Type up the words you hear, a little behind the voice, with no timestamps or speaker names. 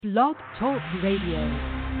Blog Talk Radio.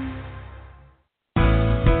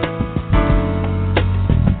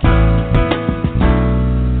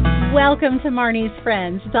 Welcome to Marnie's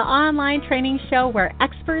Friends, the online training show where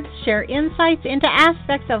experts share insights into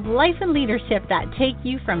aspects of life and leadership that take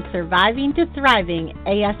you from surviving to thriving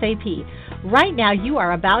ASAP. Right now, you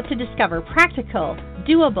are about to discover practical,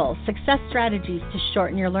 doable success strategies to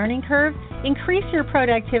shorten your learning curve, increase your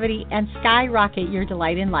productivity, and skyrocket your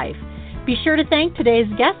delight in life. Be sure to thank today's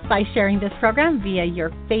guests by sharing this program via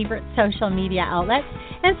your favorite social media outlets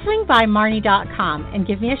and swing by Marnie.com and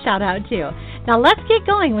give me a shout out too. Now let's get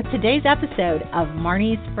going with today's episode of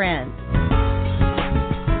Marnie's Friends.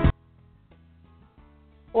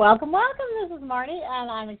 Welcome. This is Marnie,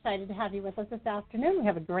 and I'm excited to have you with us this afternoon. We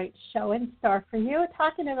have a great show in store for you,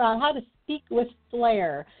 talking about how to speak with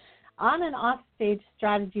Flair, on and off stage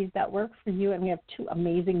strategies that work for you, and we have two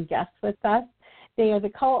amazing guests with us. They are the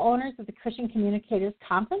co-owners of the Christian Communicators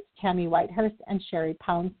Conference, Tammy Whitehurst and Sherry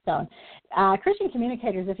Poundstone. Christian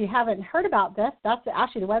Communicators, if you haven't heard about this, that's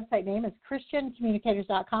actually the website name is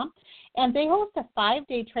ChristianCommunicators.com, and they host a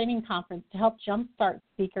 5-day training conference to help jumpstart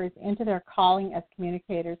speakers into their calling as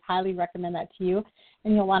communicators. Highly recommend that to you,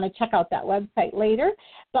 and you'll want to check out that website later.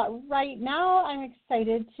 But right now, I'm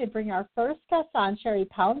excited to bring our first guest on, Sherry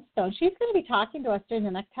Poundstone. She's going to be talking to us during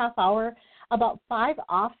the next half hour about 5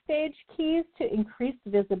 offstage keys to increase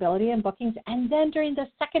visibility and bookings. And then during the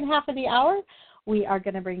second half of the hour, we are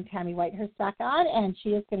going to bring Tammy Whitehurst back on, and she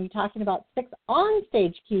is going to be talking about 6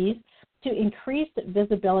 onstage keys to increase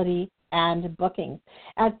visibility and bookings.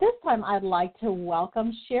 At this time, I'd like to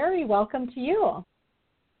welcome Sherry. Welcome to you.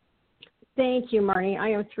 Thank you, Marnie. I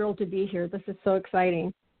am thrilled to be here. This is so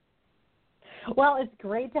exciting. Well, it's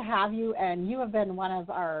great to have you, and you have been one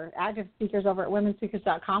of our active speakers over at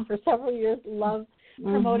womenspeakers.com for several years. Love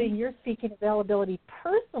promoting your speaking availability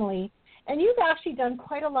personally, and you've actually done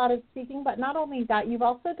quite a lot of speaking, but not only that, you've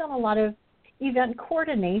also done a lot of event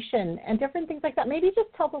coordination and different things like that. Maybe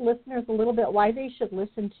just tell the listeners a little bit why they should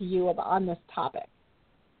listen to you on this topic.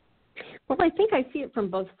 Well, I think I see it from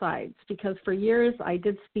both sides, because for years I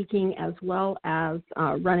did speaking as well as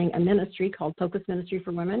running a ministry called Focus Ministry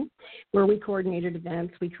for Women, where we coordinated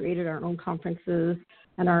events. We created our own conferences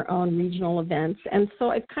and our own regional events. And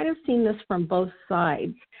so I've kind of seen this from both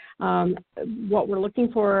sides. What we're looking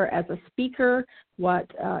for as a speaker, what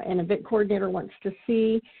an event coordinator wants to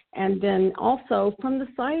see, and then also from the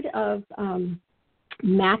side of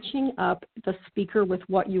matching up the speaker with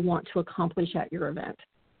what you want to accomplish at your event.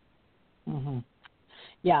 Mm-hmm.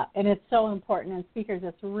 Yeah, and it's so important. And speakers,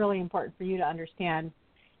 it's really important for you to understand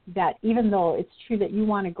that even though it's true that you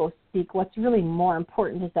want to go speak, what's really more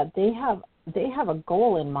important is that they have a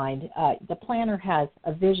goal in mind. The planner has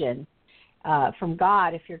a vision from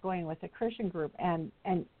God if you're going with a Christian group, and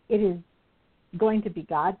it is going to be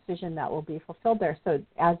God's vision that will be fulfilled there. So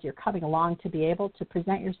as you're coming along, to be able to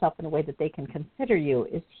present yourself in a way that they can consider you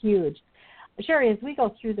is huge. Sherry, as we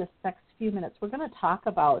go through this next few minutes, we're going to talk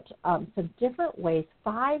about some different ways,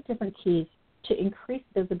 5 different keys to increase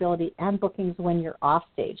visibility and bookings when you're off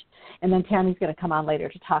stage. And then Tammy's going to come on later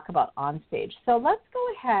to talk about on stage. So let's go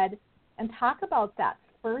ahead and talk about that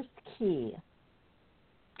first key.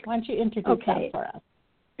 Why don't you introduce that for us?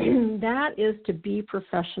 That is to be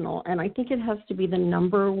professional, and I think it has to be the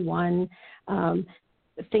number one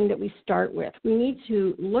thing that we start with. We need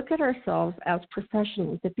to look at ourselves as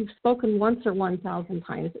professionals. If you've spoken once or 1,000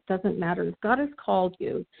 times, it doesn't matter. If God has called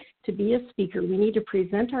you to be a speaker, we need to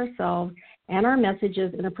present ourselves and our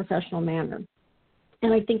messages in a professional manner.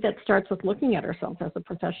 And I think that starts with looking at ourselves as a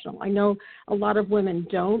professional. I know a lot of women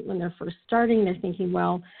don't. When they're first starting, they're thinking,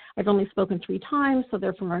 well, I've only spoken 3 times, so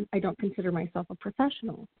therefore I don't consider myself a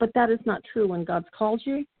professional. But that is not true. When God's called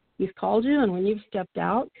you, He's called you, and when you've stepped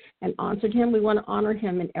out and answered Him, we want to honor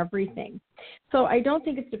Him in everything. So I don't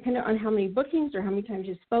think it's dependent on how many bookings or how many times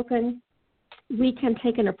you've spoken. We can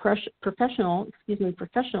take a professional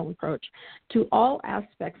approach to all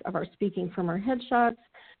aspects of our speaking, from our headshots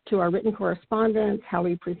to our written correspondence, how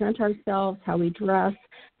we present ourselves, how we dress,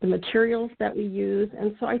 the materials that we use.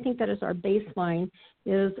 And so I think that is our baseline,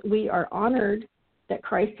 is we are honored that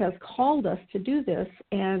Christ has called us to do this,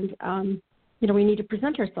 and we need to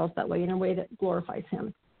present ourselves that way, in a way that glorifies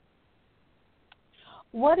Him.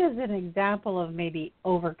 What is an example of maybe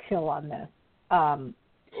overkill on this?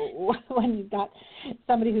 When you've got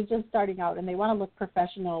somebody who's just starting out and they want to look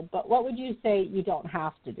professional, but what would you say you don't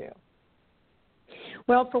have to do?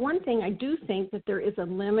 Well, for one thing, I do think that there is a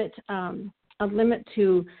limit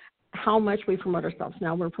to how much we promote ourselves.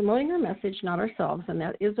 Now, we're promoting our message, not ourselves, and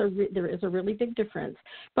that is there is a really big difference.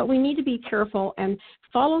 But we need to be careful and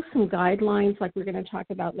follow some guidelines, like we're going to talk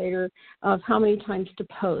about later, of how many times to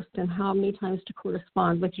post and how many times to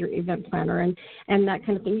correspond with your event planner and that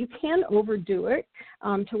kind of thing. You can overdo it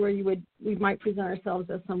to where we might present ourselves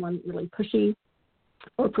as someone really pushy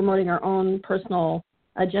or promoting our own personal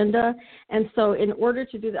agenda. And so in order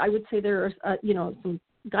to do that, I would say there are, some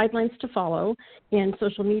guidelines to follow in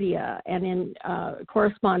social media and in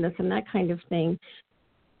correspondence and that kind of thing,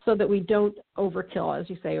 so that we don't overkill, as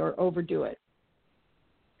you say, or overdo it.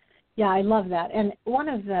 Yeah, I love that. And one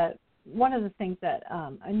of the things that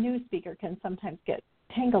a new speaker can sometimes get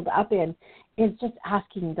tangled up in is just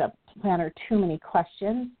asking the planner too many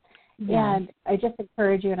questions. Yeah. And I just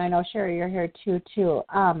encourage you, and I know, Sherry, you're here too,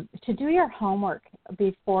 to do your homework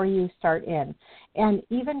before you start in, and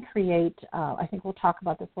even create, I think we'll talk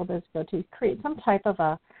about this a little bit ago too, create some type of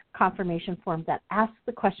a confirmation form that asks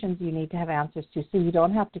the questions you need to have answers to, so you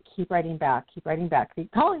don't have to keep writing back, keep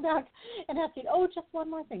calling back, and asking, just one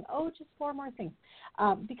more thing, just four more things,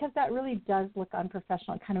 because that really does look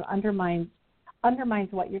unprofessional. It kind of undermines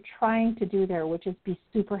what you're trying to do there, which is be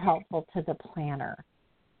super helpful to the planner.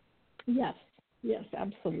 Yes,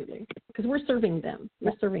 absolutely. Because we're serving them.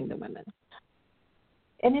 We're serving the women.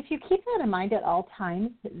 And if you keep that in mind at all times,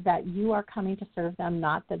 that you are coming to serve them,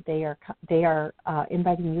 not that they are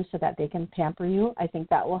inviting you so that they can pamper you, I think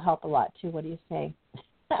that will help a lot too. What do you say?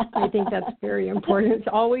 I think that's very important.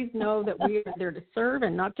 To always know that we are there to serve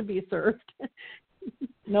and not to be served.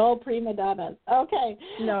 No prima donnas. Okay.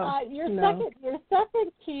 No. Your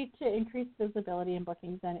second key to increase visibility in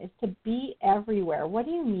bookings then is to be everywhere. What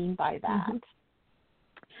do you mean by that? Mm-hmm.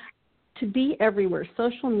 To be everywhere,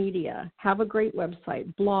 social media, have a great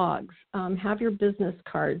website, blogs, have your business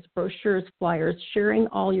cards, brochures, flyers, sharing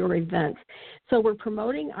all your events. So we're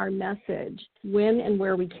promoting our message when and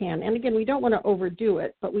where we can. And again, we don't want to overdo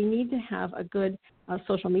it, but we need to have a good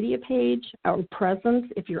social media page, our presence.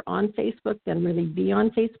 If you're on Facebook, then really be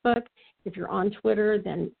on Facebook. If you're on Twitter,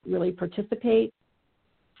 then really participate.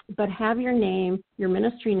 But have your name, your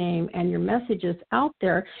ministry name, and your messages out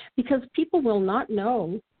there, because people will not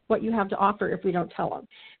know what you have to offer if we don't tell them.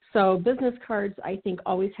 So business cards, I think,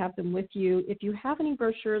 always have them with you. If you have any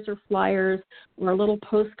brochures or flyers or a little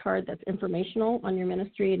postcard that's informational on your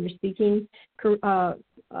ministry and your speaking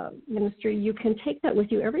ministry, you can take that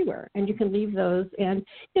with you everywhere, and you can leave those. And,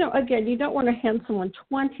 again, you don't want to hand someone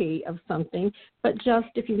 20 of something, but just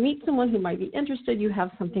if you meet someone who might be interested, you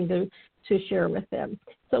have something to share with them.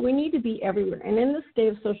 So we need to be everywhere. And in this day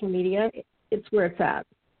of social media, it's where it's at.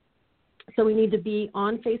 So we need to be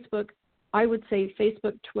on Facebook. I would say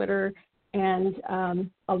Facebook, Twitter, and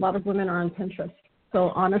a lot of women are on Pinterest.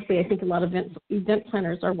 So honestly, I think a lot of event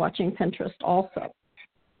planners are watching Pinterest also.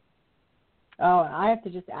 Oh, and I have to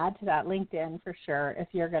just add to that LinkedIn for sure, if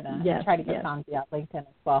you're going to try to get on LinkedIn as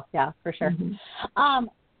well. Yeah, for sure. Mm-hmm.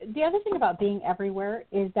 The other thing about being everywhere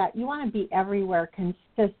is that you want to be everywhere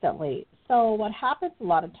consistently. So what happens a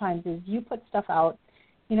lot of times is you put stuff out,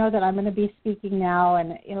 that I'm going to be speaking now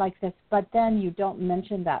and like this, but then you don't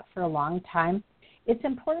mention that for a long time. It's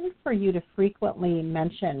important for you to frequently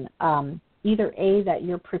mention either A, that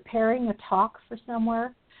you're preparing a talk for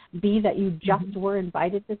somewhere, B, that you just were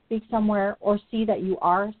invited to speak somewhere, or C, that you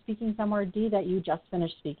are speaking somewhere, D, that you just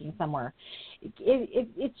finished speaking somewhere.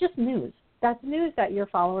 It's just news. That's news that your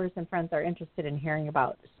followers and friends are interested in hearing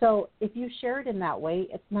about. So if you share it in that way,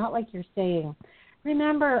 it's not like you're saying,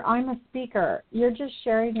 remember, I'm a speaker. You're just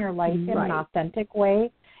sharing your life in an authentic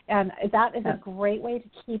way, and that is a great way to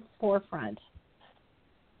keep forefront.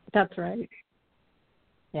 That's right.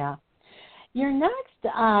 Yeah. Your next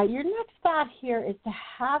thought here is to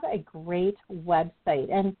have a great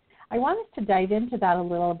website, and I want us to dive into that a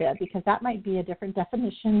little bit, because that might be a different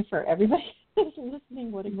definition for everybody who's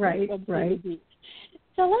listening. What a great website would be.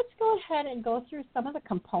 So let's go ahead and go through some of the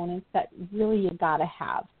components that really you got to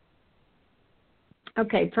have.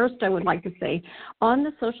 Okay, first I would like to say, on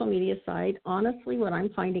the social media side, honestly, what I'm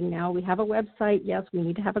finding now, we have a website. Yes, we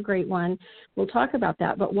need to have a great one. We'll talk about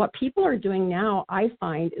that. But what people are doing now, I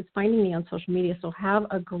find, is finding me on social media. So have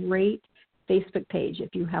a great Facebook page.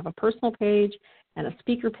 If you have a personal page and a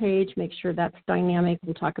speaker page, make sure that's dynamic.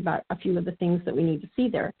 We'll talk about a few of the things that we need to see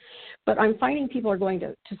there. But I'm finding people are going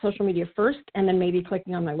to social media first and then maybe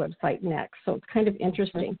clicking on my website next. So it's kind of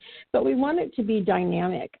interesting. But we want it to be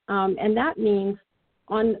dynamic. And that means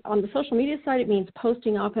on the social media side, it means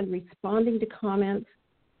posting often, responding to comments,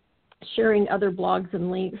 sharing other blogs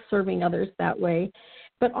and links, serving others that way.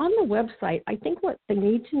 But on the website, I think what they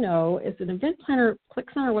need to know is an event planner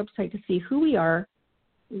clicks on our website to see who we are,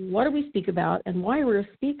 what do we speak about and why we're a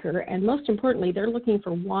speaker, and most importantly, they're looking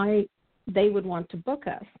for why they would want to book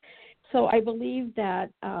us. So I believe that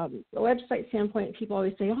a website standpoint, people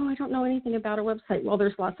always say, I don't know anything about a website. Well,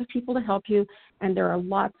 there's lots of people to help you, and there are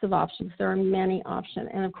lots of options. There are many options.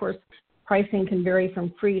 And, of course, pricing can vary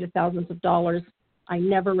from free to thousands of dollars. I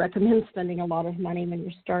never recommend spending a lot of money when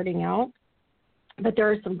you're starting out, but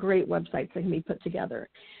there are some great websites that can be put together.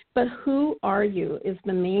 But who are you is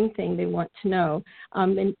the main thing they want to know.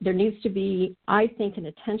 And there needs to be, I think, an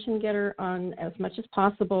attention getter on as much as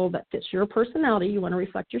possible that fits your personality. You want to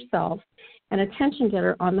reflect yourself. An attention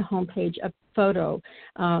getter on the homepage, a photo,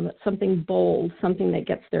 something bold, something that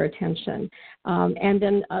gets their attention. And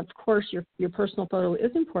then, of course, your personal photo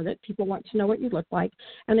is important. People want to know what you look like,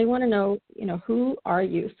 and they want to know, who are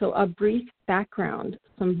you? So a brief background,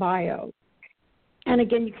 some bio. And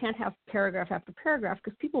again, you can't have paragraph after paragraph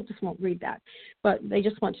because people just won't read that. But they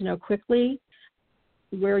just want to know quickly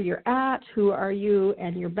where you're at, who are you,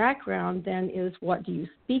 and your background then is what do you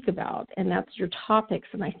speak about. And that's your topics.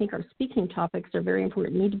 And I think our speaking topics are very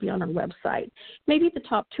important, need to be on our website. Maybe the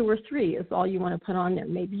top 2 or 3 is all you want to put on there.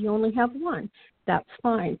 Maybe you only have 1. That's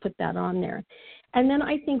fine. Put that on there. And then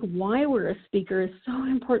I think why we're a speaker is so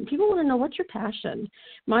important. People want to know what's your passion.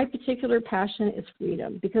 My particular passion is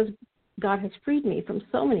freedom, because God has freed me from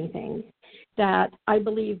so many things that I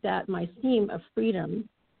believe that my theme of freedom,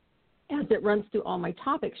 as it runs through all my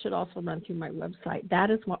topics, should also run through my website.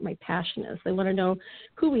 That is what my passion is. They want to know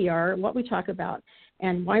who we are, what we talk about,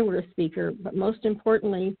 and why we're a speaker, but most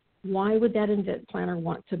importantly, why would that event planner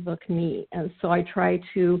want to book me? And so I try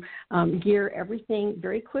to gear everything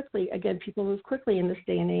very quickly. Again, people move quickly in this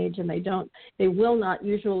day and age, and they will not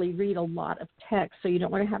usually read a lot of text. So you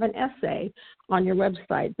don't want to have an essay on your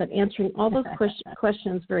website, but answering all those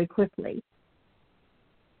questions very quickly.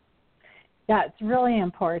 Yeah, it's really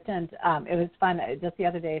important. It was fun. Just the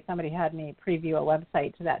other day, somebody had me preview a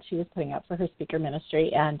website that she was putting up for her speaker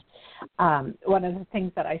ministry. And one of the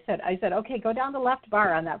things that I said, okay, go down the left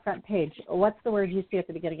bar on that front page. What's the word you see at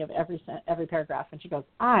the beginning of every paragraph? And she goes,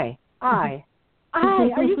 I. Are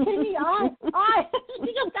you kidding me? I.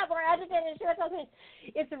 She just got more agitated. She was me.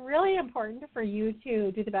 It's really important for you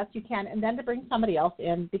to do the best you can, and then to bring somebody else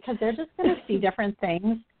in, because they're just going to see different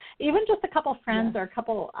things. Even just a couple friends or a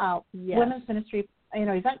couple women's ministry,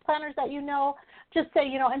 event planners that just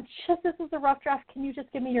say, and just this is a rough draft. Can you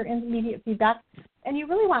just give me your immediate feedback? And you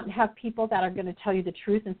really want to have people that are going to tell you the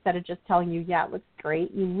truth instead of just telling you, yeah, it looks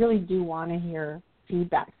great. You really do want to hear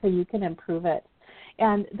feedback so you can improve it.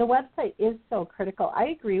 And the website is so critical. I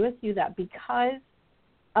agree with you that because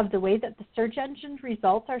of the way that the search engine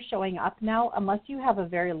results are showing up now, unless you have a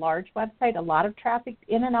very large website, a lot of traffic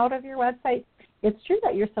in and out of your website, it's true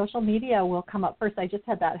that your social media will come up first. I just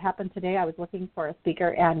had that happen today. I was looking for a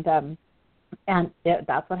speaker, and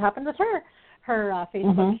that's what happened with her. Her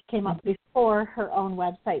Facebook came up before her own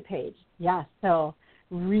website page. Yeah, so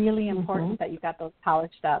really important that you got those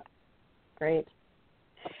polished up. Great.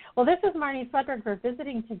 Well, this is Marnie Swedberg. We're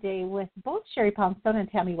visiting today with both Sherry Poundstone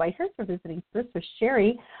and Tammy Whitehurst. We're visiting first with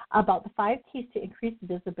Sherry about the 5 keys to increase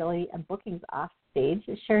visibility and bookings off stage.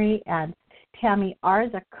 Sherry and Tammy are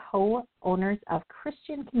the co-owners of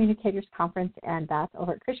Christian Communicators Conference, and that's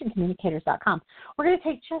over at ChristianCommunicators.com. We're going to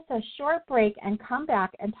take just a short break and come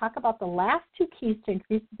back and talk about the last 2 keys to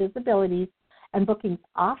increase visibility and bookings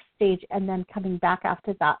off stage, and then coming back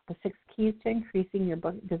after that, the 6 keys to increasing your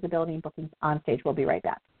visibility and bookings on stage. We'll be right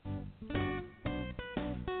back.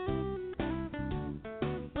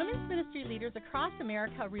 Women's ministry leaders across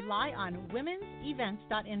America rely on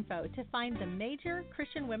womensevents.info to find the major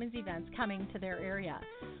Christian women's events coming to their area.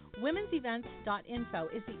 Womensevents.info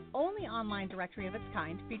is the only online directory of its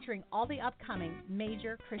kind featuring all the upcoming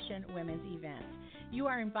major Christian women's events. You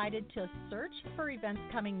are invited to search for events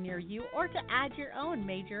coming near you or to add your own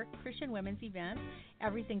major Christian women's events.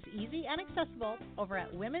 Everything's easy and accessible over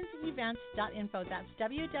at womensevents.info. That's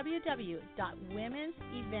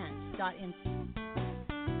www.womensevents.info.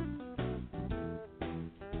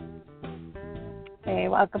 Hey,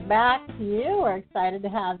 welcome back to you. We're excited to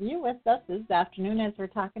have you with us this afternoon as we're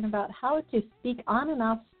talking about how to speak on and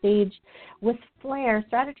off stage with Flair,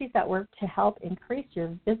 strategies that work to help increase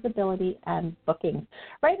your visibility and bookings.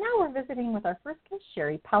 Right now we're visiting with our first guest,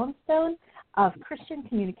 Sherry Poundstone of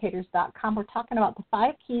ChristianCommunicators.com. We're talking about the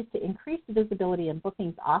 5 keys to increase visibility and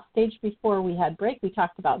bookings off stage. Before we had break, we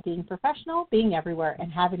talked about being professional, being everywhere,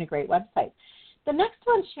 and having a great website. The next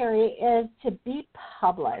one, Sherry, is to be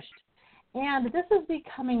published. And this is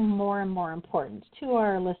becoming more and more important to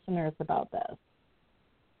our listeners about this.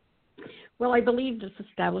 Well, I believe this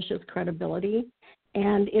establishes credibility,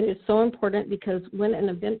 And it is so important because when an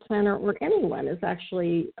event planner or anyone is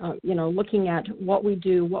actually, looking at what we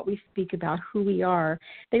do, what we speak about, who we are,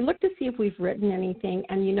 they look to see if we've written anything.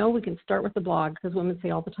 And, we can start with the blog because women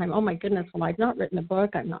say all the time, oh, my goodness, well, I've not written a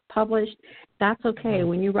book. I'm not published. That's okay.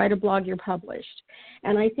 When you write a blog, you're published.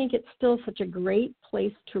 And I think it's still such a great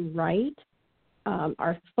place to write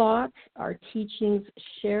our thoughts, our teachings,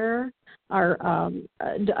 share our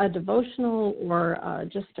a devotional or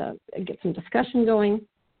just get some discussion going,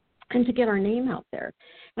 and to get our name out there.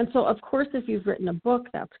 And so, of course, if you've written a book,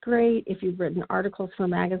 that's great. If you've written articles for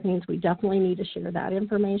magazines, we definitely need to share that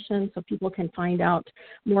information so people can find out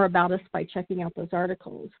more about us by checking out those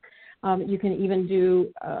articles. You can even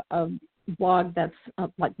do a blog that's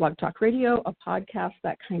like Blog Talk Radio, a podcast,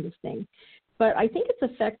 that kind of thing. But I think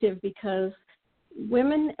it's effective because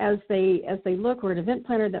women, as they look, or an event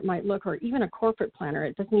planner that might look, or even a corporate planner,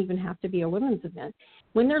 it doesn't even have to be a women's event.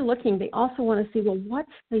 When they're looking, they also want to see, well,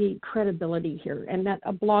 what's the credibility here? And that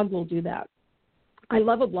a blog will do that. I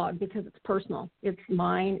love a blog because it's personal. It's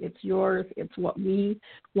mine. It's yours. It's what we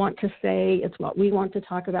want to say. It's what we want to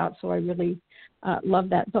talk about. So I really love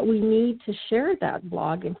that. But we need to share that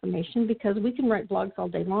blog information because we can write blogs all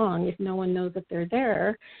day long. If no one knows that they're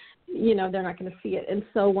there, they're not going to see it. And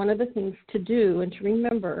so one of the things to do and to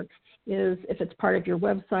remember is, if it's part of your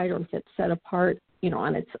website or if it's set apart,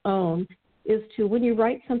 on its own, is to, when you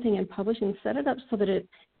write something and publish, and set it up so that it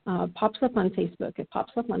pops up on Facebook, it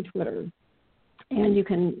pops up on Twitter, and you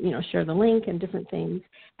can, share the link and different things.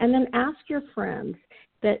 And then ask your friends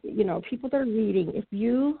that, people that are reading, if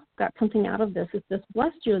you got something out of this, if this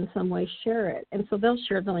blessed you in some way, share it. And so they'll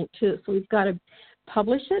share the link too. So we've got to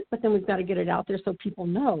publish it, but then we've got to get it out there so people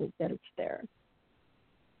know that it's there.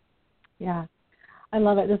 Yeah, I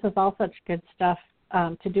love it. This is all such good stuff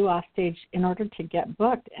to do off stage in order to get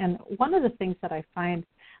booked. And one of the things that I find,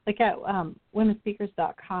 like at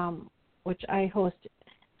womenspeakers.com, which I host,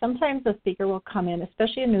 sometimes a speaker will come in,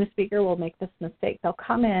 especially a new speaker will make this mistake. They'll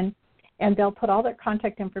come in and they'll put all their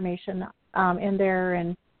contact information in there,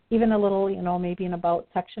 and even a little, maybe an about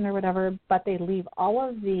section or whatever, but they leave all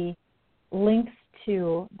of the links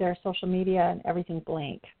to their social media and everything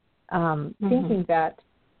blank, thinking that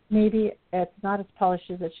maybe it's not as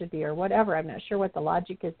polished as it should be or whatever. I'm not sure what the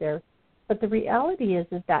logic is there. But the reality is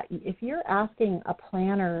that if you're asking a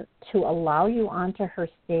planner to allow you onto her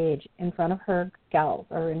stage in front of her gals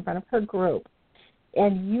or in front of her group,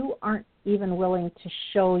 and you aren't even willing to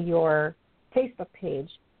show your Facebook page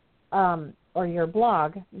or your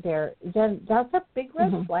blog there, then that's a big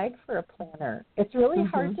red flag for a planner. It's really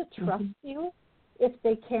hard to trust you if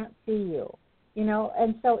they can't see you,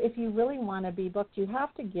 And so if you really want to be booked, you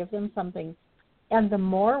have to give them something. And the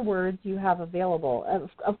more words you have available,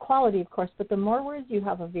 of quality, of course, but the more words you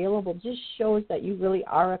have available just shows that you really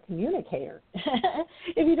are a communicator.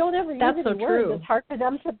 If you don't ever use any words, it's hard for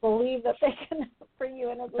them to believe that they can bring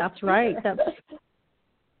you in as a That's speaker. right. That's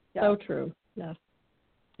so true. Yes.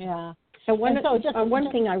 Yeah. So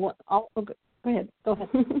one thing I want. Go ahead. Go ahead.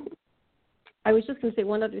 I was just going to say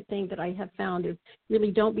one other thing that I have found is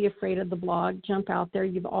really don't be afraid of the blog. Jump out there.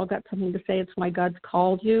 You've all got something to say. It's why God's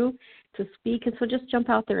called you to speak. And so just jump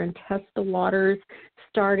out there and test the waters.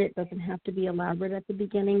 Start it. It doesn't have to be elaborate at the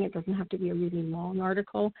beginning. It doesn't have to be a really long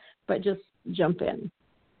article, but just jump in.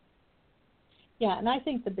 Yeah, and I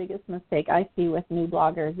think the biggest mistake I see with new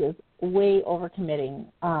bloggers is way overcommitting.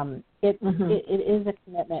 It is a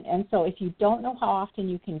commitment. And so if you don't know how often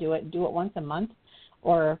you can do it once a month,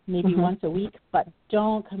 or maybe once a week, but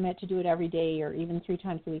don't commit to do it every day or even 3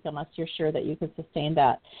 times a week unless you're sure that you can sustain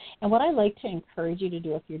that. And what I like to encourage you to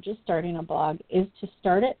do if you're just starting a blog is to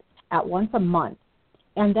start it at once a month.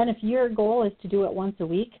 And then if your goal is to do it once a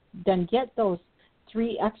week, then get those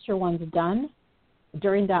 3 extra ones done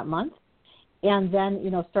during that month. And then,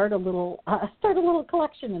 start a little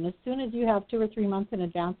collection. And as soon as you have 2 or 3 months in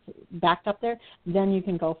advance backed up there, then you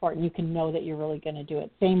can go for it and you can know that you're really going to do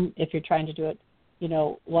it. Same if you're trying to do it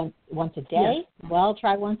once a day. Yes. Well,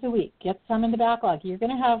 try once a week. Get some in the backlog. You're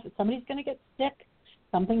going to have, somebody's going to get sick.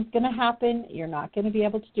 Something's going to happen. You're not going to be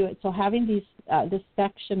able to do it. So having this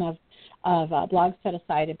section of blogs set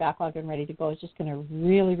aside and backlog and ready to go is just going to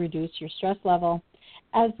really reduce your stress level,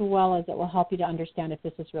 as well as it will help you to understand if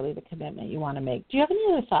this is really the commitment you want to make. Do you have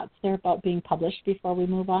any other thoughts there about being published before we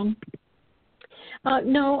move on?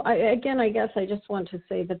 No, I guess I just want to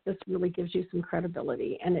say that this really gives you some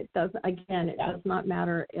credibility. And it does not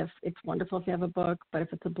matter if it's wonderful if you have a book, but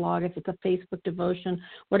if it's a blog, if it's a Facebook devotion,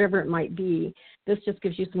 whatever it might be, this just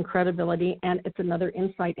gives you some credibility, and it's another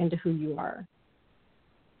insight into who you are.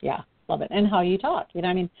 Yeah, love it. And how you talk. It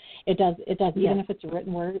does, even if it's a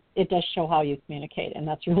written word, it does show how you communicate, and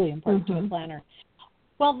that's really important to a planner.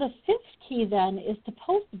 Well, the fifth key then is to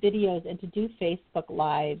post videos and to do Facebook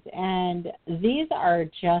Lives. And these are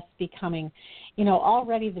just becoming,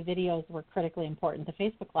 already the videos were critically important. The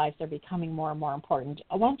Facebook Lives are becoming more and more important.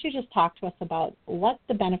 Why don't you just talk to us about what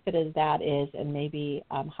the benefit of that is and maybe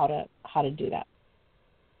how to do that?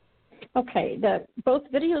 Okay, both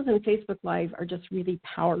videos and Facebook Live are just really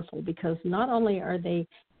powerful because not only are they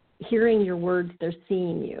hearing your words, they're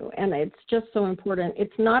seeing you, and it's just so important.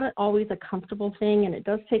 It's not always a comfortable thing, and it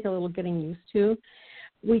does take a little getting used to.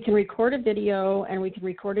 We can record a video, and we can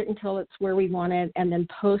record it until it's where we want it, and then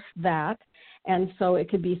post that. And so it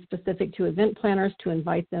could be specific to event planners to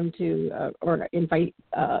invite them to, or invite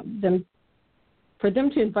them for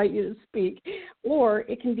them to invite you to speak, or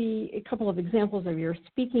it can be a couple of examples of your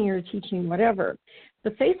speaking or teaching, whatever.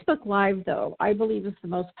 The Facebook Live, though, I believe is the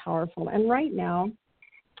most powerful, and right now,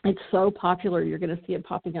 it's so popular, you're going to see it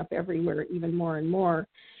popping up everywhere, even more and more.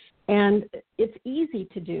 And it's easy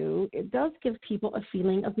to do. It does give people a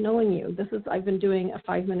feeling of knowing you. I've been doing a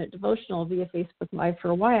 5-minute devotional via Facebook Live for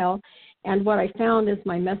a while, and what I found is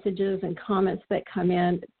my messages and comments that come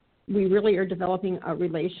in, we really are developing a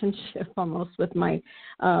relationship almost with my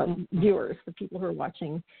viewers, the people who are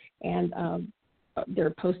watching, and they're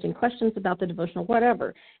posting questions about the devotional,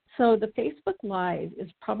 whatever. So the Facebook Live is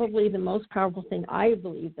probably the most powerful thing I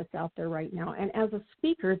believe that's out there right now. And as a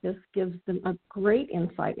speaker, this gives them a great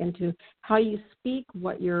insight into how you speak,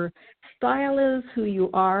 what your style is, who you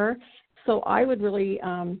are. So I would really,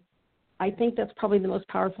 I think that's probably the most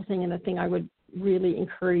powerful thing and the thing I would really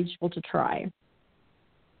encourage people to try.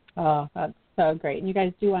 Oh, that's so great. And you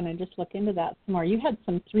guys do want to just look into that some more. You had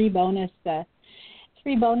some three bonus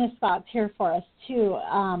thoughts here for us, too.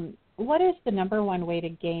 What is the number one way to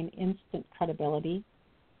gain instant credibility?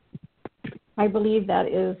 I believe that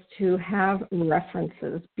is to have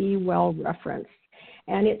references, be well referenced.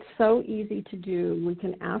 And it's so easy to do. We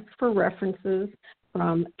can ask for references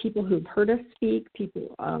from people who've heard us speak,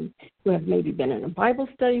 people who have maybe been in a Bible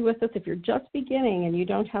study with us. If you're just beginning and you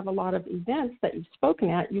don't have a lot of events that you've spoken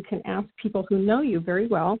at, you can ask people who know you very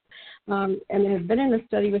well and have been in a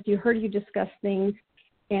study with you, heard you discuss things.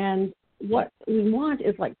 And what we want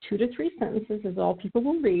is like 2 to 3 sentences is all people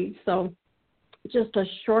will read. So just a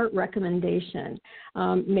short recommendation,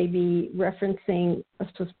 maybe referencing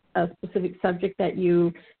a specific subject that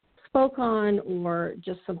you spoke on or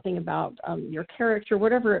just something about your character,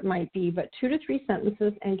 whatever it might be, but 2 to 3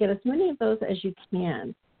 sentences and get as many of those as you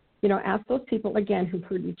can. Ask those people, again, who've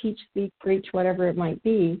heard you teach, speak, preach, whatever it might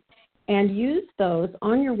be, and use those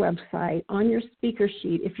on your website, on your speaker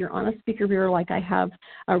sheet. If you're on a speaker bureau like I have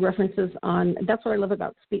references on, that's what I love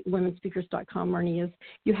about womenspeakers.com, Marnie, is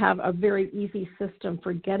you have a very easy system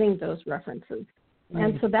for getting those references.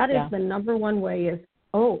 And so that is the number one way is,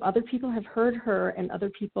 other people have heard her and other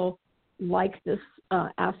people like this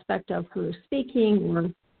aspect of her speaking or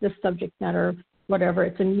this subject matter, whatever.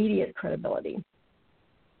 It's immediate credibility.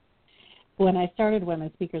 When I started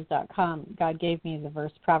womenspeakers.com, God gave me the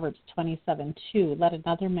verse Proverbs 27:2, let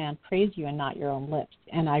another man praise you and not your own lips.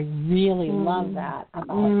 And I really love that about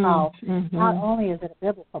how not only is it a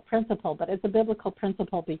biblical principle, but it's a biblical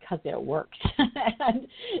principle because it works. And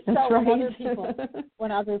that's so right.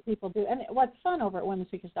 when other people do, and what's fun over at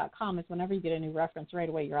womenspeakers.com is whenever you get a new reference right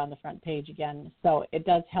away, you're on the front page again. So it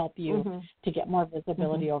does help you to get more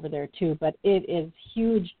visibility over there too. But it is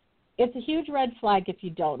huge. It's a huge red flag if you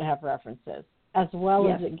don't have references, as well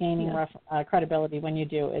as it gaining credibility when you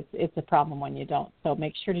do. It's a problem when you don't, so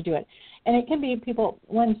make sure to do it. And it can be people,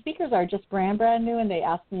 when speakers are just brand new and they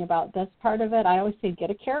ask me about this part of it, I always say get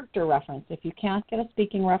a character reference. If you can't get a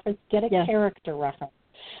speaking reference, get a character reference,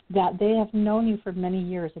 that they have known you for many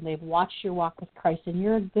years and they've watched your walk with Christ and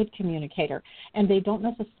you're a good communicator, and they don't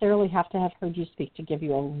necessarily have to have heard you speak to give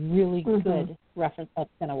you a really good reference that's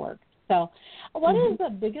going to work. So what is the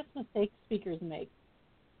biggest mistake speakers make?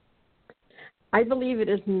 I believe it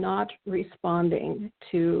is not responding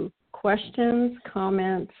to questions,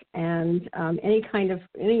 comments, and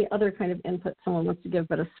any other kind of input someone wants to give,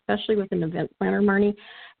 but especially with an event planner, Marnie.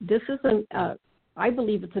 This is I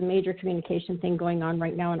believe it's a major communication thing going on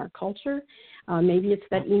right now in our culture. Maybe it's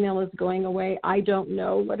that email is going away. I don't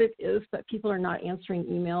know what it is, but people are not answering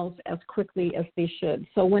emails as quickly as they should.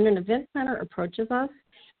 So when an event planner approaches us,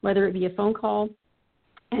 whether it be a phone call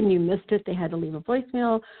and you missed it, they had to leave a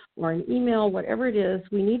voicemail or an email, whatever it is,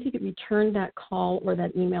 we need to return that call or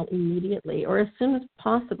that email immediately or as soon as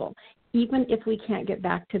possible, even if we can't get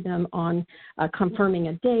back to them on confirming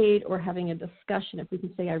a date or having a discussion. If we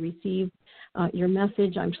can say, I received your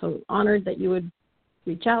message, I'm so honored that you would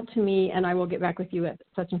reach out to me and I will get back with you at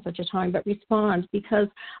such and such a time, but respond, because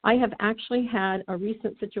I have actually had a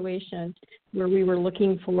recent situation where we were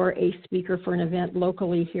looking for a speaker for an event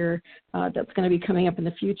locally here that's going to be coming up in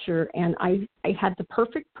the future, and I had the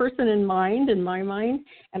perfect person in my mind,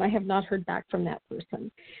 and I have not heard back from that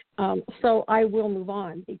person. So I will move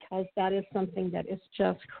on, because that is something that is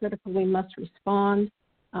just critical. We must respond.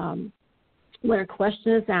 When a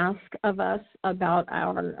question is asked of us about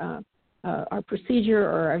our procedure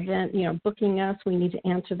or event, booking us, we need to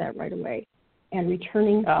answer that right away. And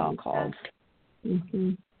returning phone calls.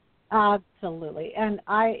 Mm-hmm. Absolutely. And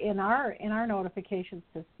in our notifications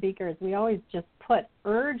to speakers, we always just put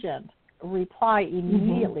urgent reply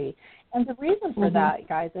immediately. Mm-hmm. And the reason for that,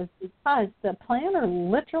 guys, is because the planner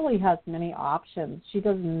literally has many options. She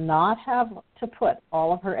does not have to put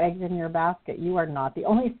all of her eggs in your basket. You are not the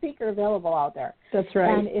only speaker available out there. That's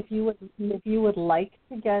right. And if you would like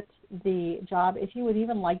to get the job, if you would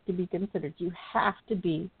even like to be considered, you have to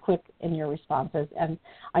be quick in your responses. And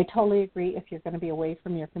I totally agree. If you're going to be away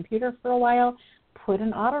from your computer for a while, put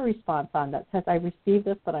an auto response on that says, I received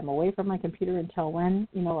this, but I'm away from my computer until when,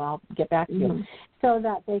 I'll get back to you, so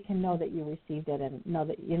that they can know that you received it and know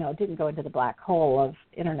that, it didn't go into the black hole of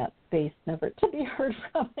internet space, never to be heard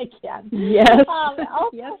from again. Yes. Also,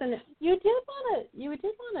 yes. And you did want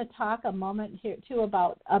to talk a moment here, too,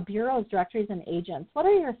 about bureaus, directories, and agents. What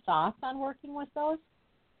are your thoughts on working with those?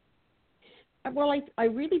 Well, I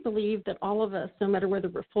really believe that all of us, no matter whether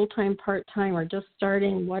we're full-time, part-time, or just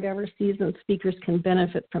starting, whatever seasoned speakers can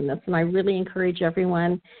benefit from this. And I really encourage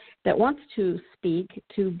everyone that wants to speak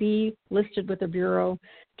to be listed with a bureau,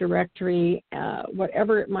 directory,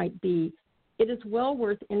 whatever it might be. It is well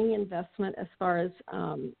worth any investment as far as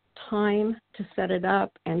time to set it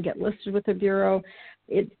up and get listed with a bureau.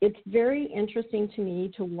 It's very interesting to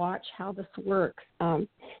me to watch how this works.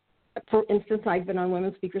 For instance, I've been on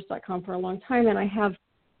womenspeakers.com for a long time, and I have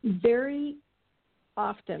very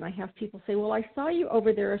often people say, well, I saw you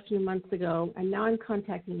over there a few months ago, and now I'm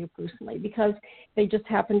contacting you personally, because they just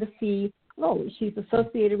happen to see, oh, she's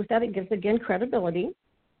associated with that. It gives, again, credibility,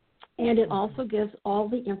 and it also gives all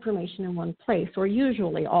the information in one place, or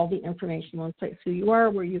usually all the information in one place: who you are,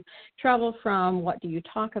 where you travel from, what do you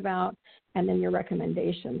talk about, and then your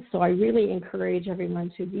recommendations. So I really encourage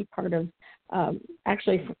everyone to be part of,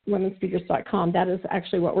 actually, womenspeakers.com. That is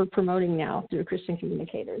actually what we're promoting now through Christian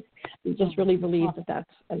Communicators. We just really believe that that's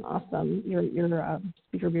an awesome, your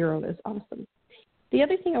speaker bureau is awesome. The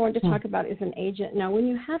other thing I wanted to talk about is an agent. Now, when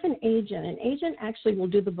you have an agent actually will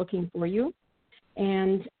do the booking for you.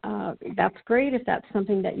 And that's great if that's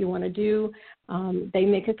something that you want to do. They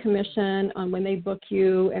make a commission on when they book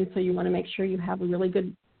you, and so you want to make sure you have a really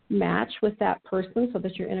good match with that person so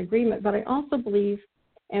that you're in agreement. But I also believe,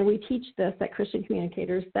 and we teach this at Christian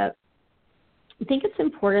Communicators, that I think it's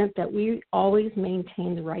important that we always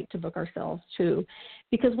maintain the right to book ourselves too,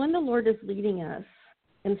 because when the Lord is leading us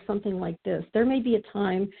in something like this, there may be a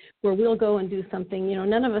time where we'll go and do something.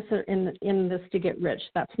 None of us are in this to get rich.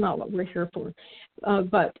 That's not what we're here for.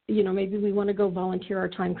 But maybe we want to go volunteer our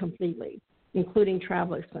time completely, including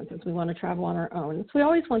travel expenses. We want to travel on our own. So we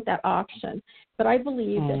always want that option. But I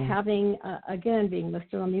believe that having, again, being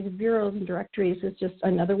listed on these bureaus and directories is just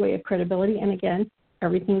another way of credibility. And again,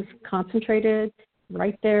 everything's concentrated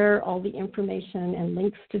right there, all the information and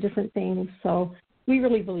links to different things. So we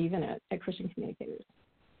really believe in it at Christian Communicators.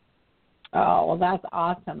 Oh, well, that's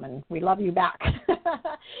awesome, and we love you back.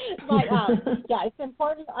 But yeah, it's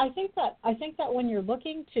important. I think that when you're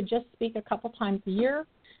looking to just speak a couple times a year,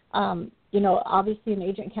 obviously an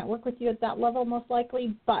agent can't work with you at that level most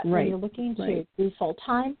likely. But when you're looking to do full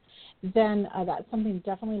time, then that's something to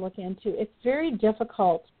definitely look into. It's very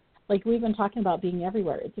difficult. Like we've been talking about being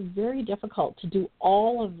everywhere. It's very difficult to do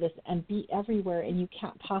all of this and be everywhere, and you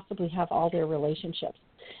can't possibly have all their relatitions.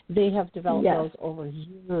 They have developed those over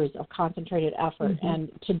years of concentrated effort, and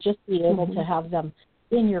to just be able to have them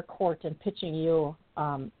in your court and pitching you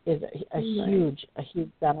is a huge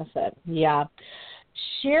benefit. Yeah.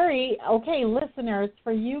 Sherry, okay, listeners,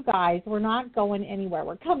 for you guys, we're not going anywhere.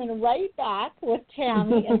 We're coming right back with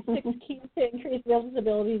Tammy and 6 keys to increase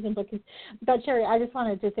visibilities and bookings. But, Sherry, I just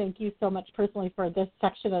wanted to thank you so much personally for this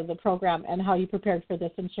section of the program and how you prepared for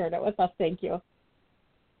this and shared it with us. Thank you.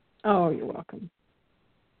 Oh, you're welcome.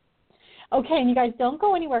 Okay, and you guys don't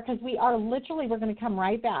go anywhere because we're going to come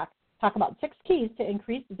right back, talk about 6 keys to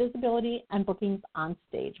increase visibility and bookings on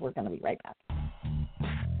stage. We're going to be right back.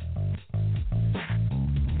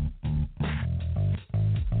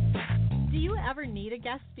 Do you ever need a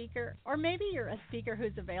guest speaker? Or maybe you're a speaker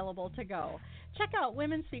who's available to go? Check out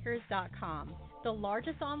womenspeakers.com, the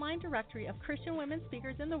largest online directory of Christian women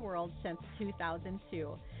speakers in the world since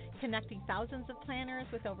 2002. Connecting thousands of planners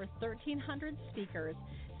with over 1,300 speakers.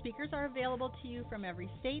 Speakers are available to you from every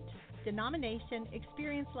state, denomination,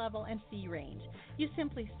 experience level, and fee range. You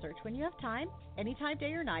simply search when you have time, anytime,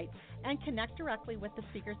 day or night, and connect directly with the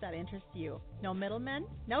speakers that interest you. No middlemen,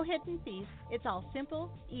 no hidden fees. It's all simple,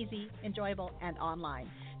 easy, enjoyable, and online.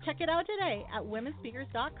 Check it out today at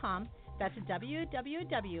womenspeakers.com. That's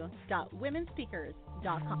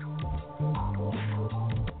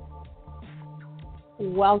www.womenspeakers.com.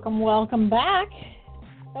 Welcome back.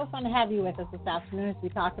 So fun to have you with us this afternoon as we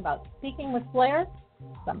talk about speaking with Flair,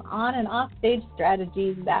 some on and off stage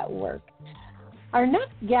strategies that work. Our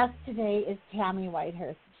next guest today is Tammy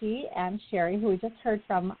Whitehurst. She and Sherry, who we just heard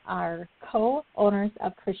from, are co-owners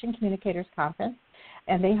of Christian Communicators Conference,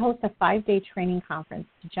 and they host a 5-day training conference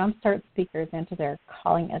to jumpstart speakers into their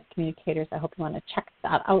calling as communicators. I hope you want to check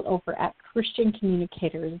that out over at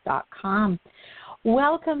ChristianCommunicators.com.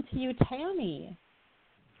 Welcome to you, Tammy.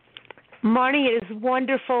 Marnie, it is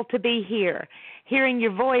wonderful to be here. Hearing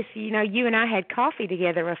your voice, you and I had coffee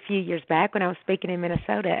together a few years back when I was speaking in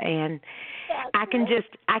Minnesota, and I can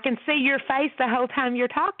see your face the whole time you're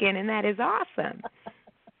talking, and that is awesome.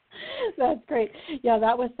 That's great. Yeah,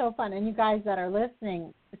 that was so fun. And you guys that are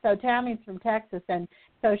listening, so Tammy's from Texas, and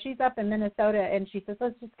so she's up in Minnesota, and she says,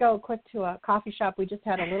 let's just go quick to a coffee shop we just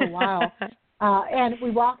had a little while. And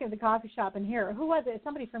we walk in the coffee shop, and here, who was it?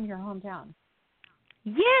 Somebody from your hometown.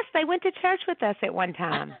 Yes, they went to church with us at one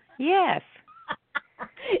time. Yes.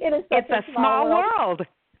 It's a small world.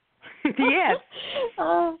 Yes.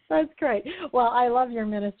 Oh, that's great. Well, I love your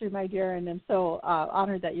ministry, my dear, and I'm so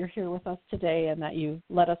honored that you're here with us today and that you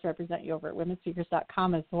let us represent you over at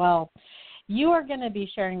womenspeakers.com as well. You are going to be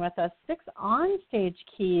sharing with us 6 on-stage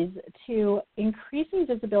keys to increasing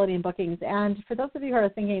visibility in bookings. And for those of you who are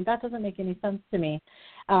thinking, that doesn't make any sense to me,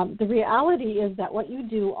 the reality is that what you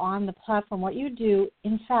do on the platform, what you do,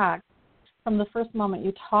 in fact, from the first moment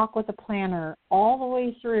you talk with a planner all the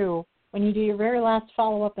way through when you do your very last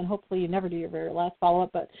follow-up, and hopefully you never do your very last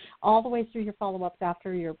follow-up, but all the way through your follow-ups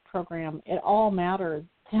after your program, it all matters.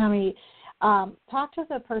 Tammy, talk to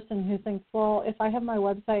the person who thinks, well, if I have my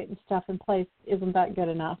website and stuff in place, isn't that good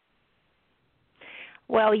enough?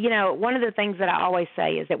 Well, one of the things that I always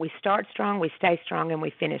say is that we start strong, we stay strong, and we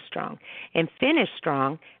finish strong. And finish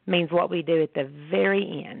strong means what we do at the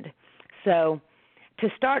very end. So to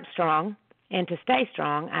start strong and to stay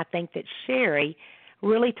strong, I think that Sherry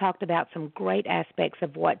really talked about some great aspects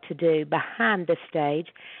of what to do behind the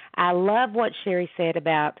stage. I love what Sherry said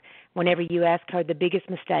about whenever you ask her the biggest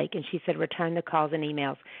mistake, and she said return the calls and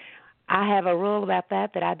emails. I have a rule about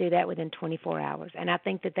that I do that within 24 hours, and I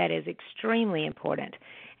think that is extremely important.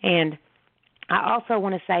 And I also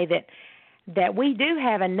want to say that we do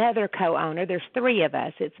have another co-owner. There's 3 of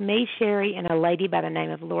us. It's me, Sherry, and a lady by the name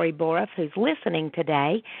of Lori Boroff who's listening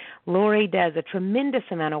today. Lori does a tremendous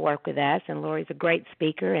amount of work with us, and Lori's a great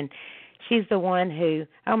speaker, and she's the one who,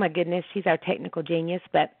 oh my goodness, she's our technical genius.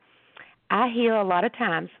 But I hear a lot of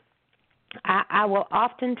times, I will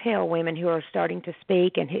often tell women who are starting to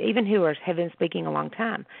speak and even who have been speaking a long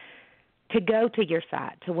time to go to your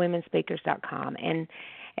site, to womenspeakers.com. And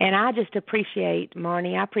I just appreciate,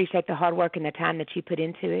 Marnie, I appreciate the hard work and the time that you put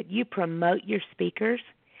into it. You promote your speakers,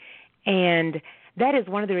 and that is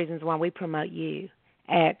one of the reasons why we promote you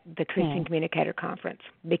at the Christian Communicator Conference,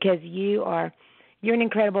 because you're an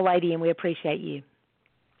incredible lady, and we appreciate you.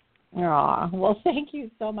 Well, thank you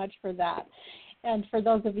so much for that. And for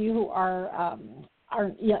those of you who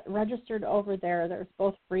aren't yet registered over there, there's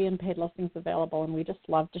both free and paid listings available, and we just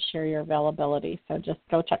love to share your availability. So just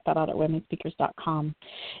go check that out at womenspeakers.com.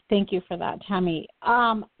 Thank you for that, Tammy.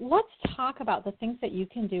 Let's talk about the things that you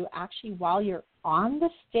can do actually while you're on the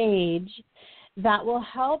stage that will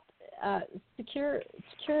help secure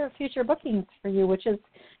future bookings for you, which is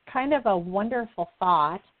kind of a wonderful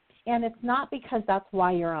thought. And it's not because that's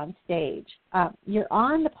why you're on stage. You're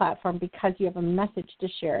on the platform because you have a message to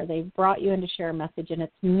share. They've brought you in to share a message, and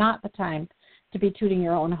it's not the time to be tooting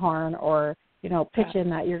your own horn or, pitch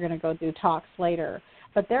in that you're going to go do talks later.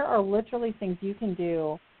 But there are literally things you can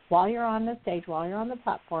do while you're on the stage, while you're on the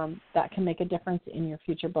platform, that can make a difference in your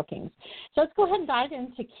future bookings. So let's go ahead and dive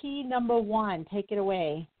into key number 1. Take it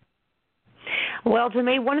away. Well, to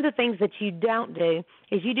me, one of the things that you don't do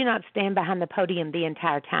is you do not stand behind the podium the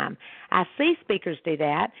entire time. I see speakers do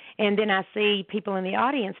that, and then I see people in the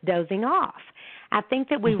audience dozing off. I think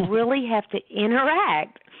that we really have to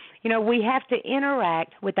interact. We have to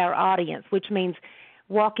interact with our audience, which means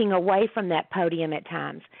walking away from that podium at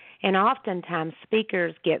times. And oftentimes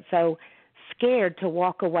speakers get so scared to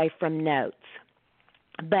walk away from notes.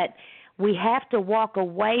 But we have to walk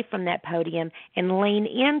away from that podium and lean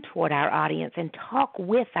in toward our audience and talk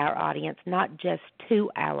with our audience, not just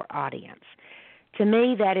to our audience. To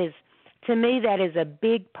me, that is a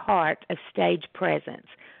big part of stage presence,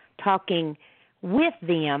 talking with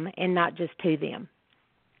them and not just to them.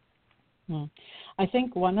 I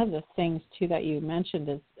think one of the things, too, that you mentioned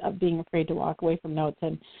is being afraid to walk away from notes.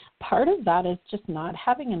 And part of that is just not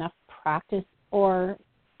having enough practice, or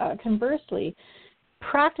conversely,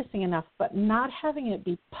 practicing enough but not having it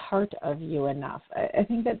be part of you enough. I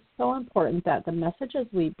think that's so important that the messages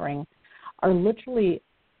we bring are literally,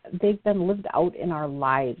 they've been lived out in our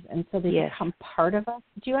lives, and so they become part of us.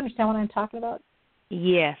 Do you understand what I'm talking about?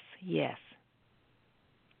 Yes.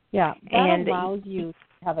 Yeah, that allows you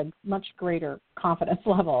to have a much greater confidence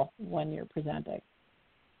level when you're presenting.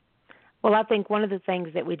 Well, I think one of the things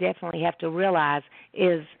that we definitely have to realize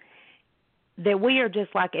is that we are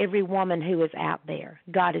just like every woman who is out there.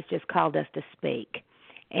 God has just called us to speak.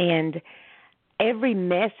 And every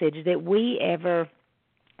message that we ever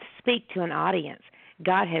speak to an audience,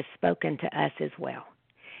 God has spoken to us as well.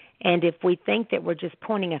 And if we think that we're just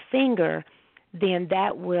pointing a finger, then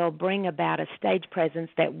that will bring about a stage presence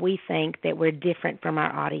that we think that we're different from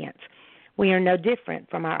our audience. We are no different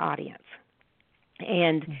from our audience.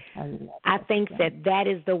 And I think that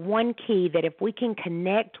is the one key, that if we can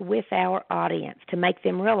connect with our audience to make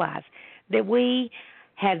them realize that we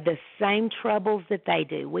have the same troubles that they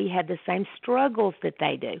do. We have the same struggles that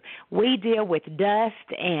they do. We deal with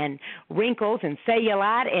dust and wrinkles and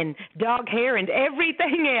cellulite and dog hair and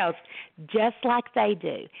everything else just like they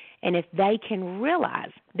do. And if they can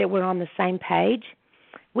realize that we're on the same page,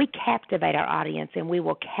 we captivate our audience, and we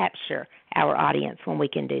will capture our audience when we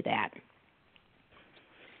can do that.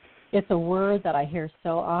 It's a word that I hear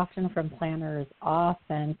so often from planners,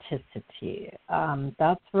 authenticity.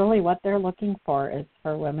 That's really what they're looking for, is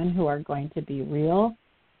for women who are going to be real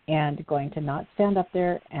and going to not stand up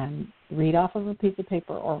there and read off of a piece of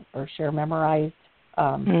paper or share memorized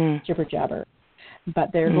jibber-jabber.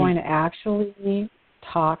 But they're going to actually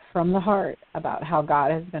talk from the heart about how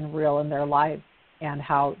God has been real in their lives and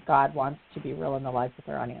how God wants to be real in the lives of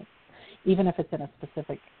their audience, even if it's in a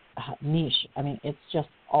specific niche. I mean, it's just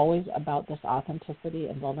always about this authenticity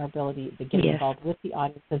and vulnerability, the getting involved with the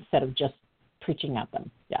audience instead of just preaching at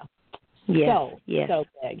them. So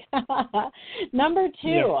big. Number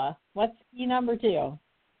 2, what's key number 2?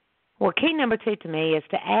 Well, key number 2 to me is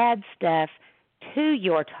to add stuff to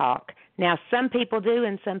your talk. Now, some people do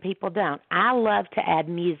and some people don't. I love to add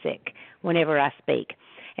music whenever I speak.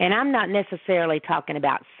 And I'm not necessarily talking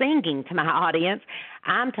about singing to my audience.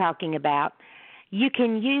 I'm talking about you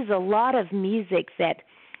can use a lot of music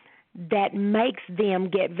that makes them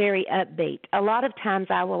get very upbeat. A lot of times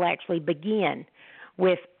I will actually begin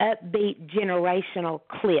with upbeat generational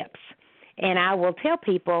clips, and I will tell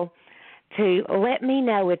people to let me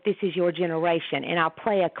know if this is your generation, and I'll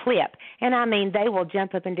play a clip. And I mean, they will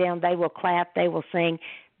jump up and down, they will clap, they will sing.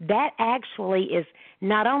 That actually is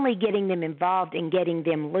not only getting them involved and getting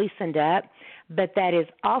them loosened up, but that is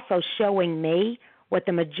also showing me what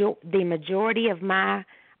the majority of my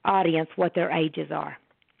audience, what their ages are.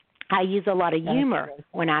 I use a lot of humor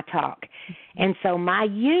when I talk. And so my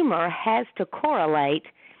humor has to correlate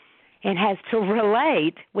and has to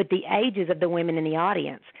relate with the ages of the women in the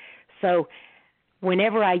audience. So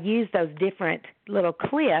whenever I use those different little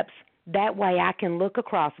clips, that way I can look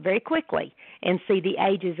across very quickly and see the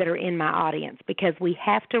ages that are in my audience, because we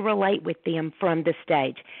have to relate with them from the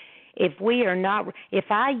stage. If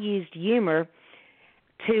I used humor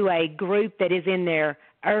to a group that is in their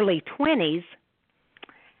early 20s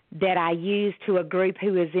that I use to a group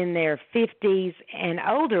who is in their 50s and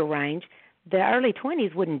older range, the early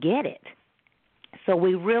 20s wouldn't get it. So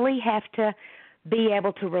we really have to be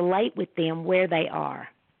able to relate with them where they are.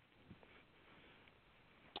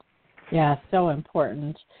 Yeah, so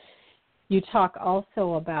important. You talk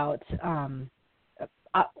also about,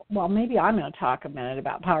 maybe I'm going to talk a minute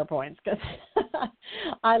about PowerPoints, because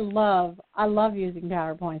I love using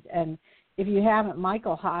PowerPoints. And if you haven't,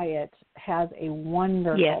 Michael Hyatt has a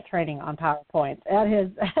wonderful training on PowerPoints.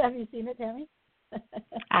 Have you seen it, Tammy?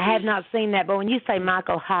 I have not seen that, but when you say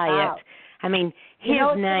Michael Hyatt, I mean, his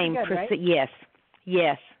name, good, right?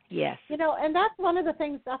 Yes. And that's one of the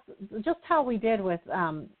things, that's just how we did with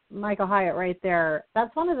Michael Hyatt right there.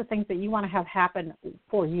 That's one of the things that you want to have happen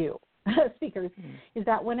for you, speakers, is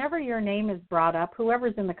that whenever your name is brought up,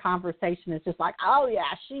 whoever's in the conversation is just like, oh, yeah,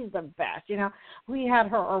 she's the best. We had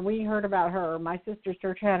her, or we heard about her, or my sister's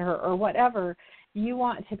church had her, or whatever. you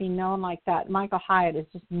want to be known like that. Michael Hyatt is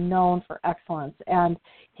just known for excellence, and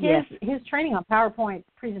his training on PowerPoint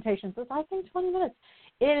presentations is, I think, 20 minutes.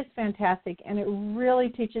 It is fantastic, and it really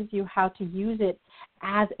teaches you how to use it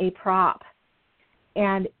as a prop.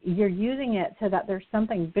 And you're using it so that there's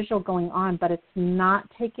something visual going on, but it's not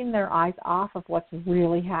taking their eyes off of what's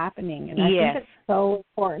really happening. And I think it's so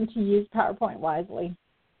important to use PowerPoint wisely.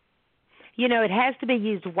 You know, it has to be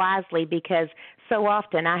used wisely because so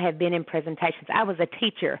often I have been in presentations. I was a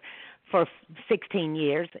teacher for 16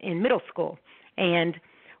 years in middle school, and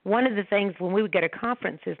one of the things when we would go to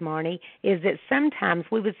conferences, Marnie, is that sometimes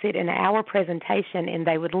we would sit in an hour presentation and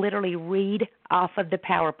they would literally read off of the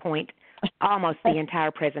PowerPoint almost the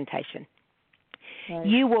entire presentation. Right.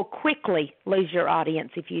 You will quickly lose your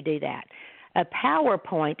audience if you do that. A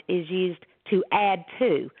PowerPoint is used to add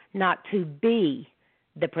to, not to be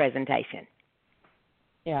the presentation.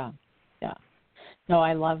 Yeah. No,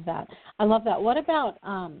 I love that. What about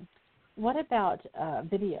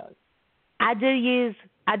videos? I do use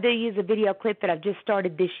a video clip that I've just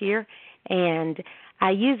started this year, and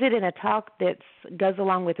I use it in a talk that goes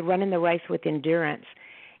along with running the race with endurance.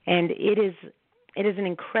 And it is an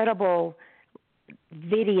incredible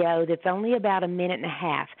video that's only about a minute and a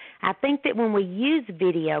half. I think that when we use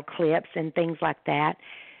video clips and things like that,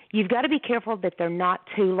 you've got to be careful that they're not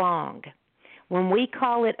too long. When we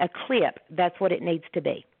call it a clip, that's what it needs to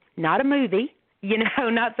be. Not a movie,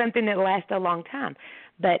 not something that lasts a long time.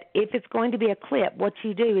 But if it's going to be a clip, what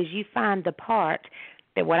you do is you find the part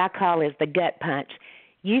that what I call is the gut punch.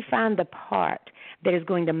 You find the part that is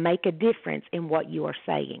going to make a difference in what you are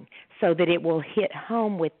saying so that it will hit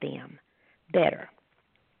home with them better.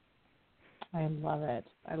 I love it.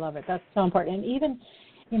 That's so important. And even,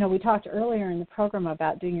 we talked earlier in the program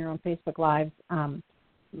about doing your own Facebook Lives.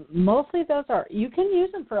 Mostly those you can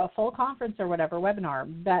use them for a full conference or whatever, webinar,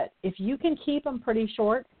 but if you can keep them pretty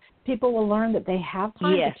short, people will learn that they have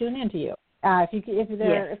time to tune into you. If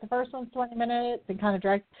the first one's 20 minutes and kind of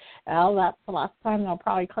drags, that's the last time they'll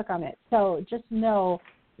probably click on it. So just know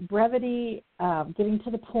brevity, getting to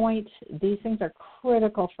the point. These things are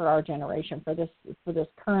critical for our generation, for this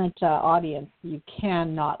current audience. You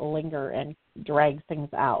cannot linger and drag things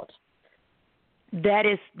out. That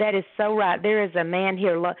is so right. There is a man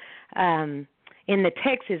here in the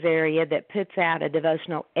Texas area that puts out a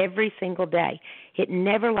devotional every single day. It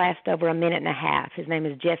never lasts over a minute and a half. His name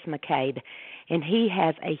is Jess McCabe, and he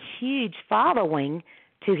has a huge following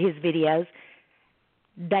to his videos.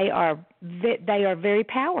 They are very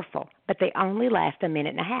powerful, but they only last a minute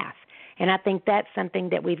and a half. And I think that's something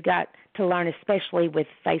that we've got to learn, especially with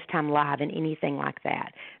FaceTime Live and anything like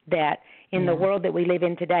that, that in the world that we live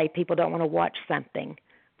in today, people don't want to watch something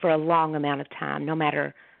for a long amount of time, no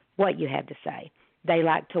matter what you have to say. They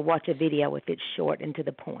like to watch a video if it's short and to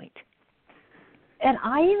the point. And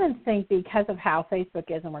I even think because of how Facebook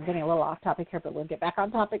is, and we're getting a little off topic here, but we'll get back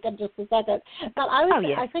on topic in just a second. But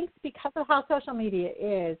I think because of how social media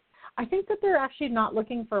is, I think that they're actually not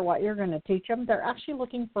looking for what you're going to teach them. They're actually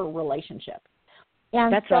looking for relationships.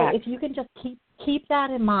 And that's so right. If you can just keep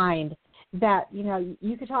that in mind, that,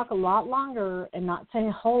 you could talk a lot longer and not say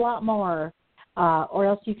a whole lot more, or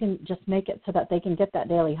else you can just make it so that they can get that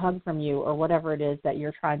daily hug from you or whatever it is that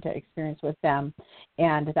you're trying to experience with them,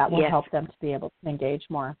 and that will help them to be able to engage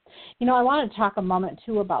more. I want to talk a moment,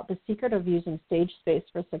 too, about the secret of using stage space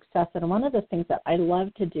for success, and one of the things that I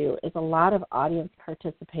love to do is a lot of audience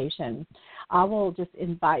participation. I will just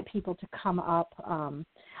invite people to come up.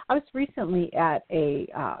 I was recently at a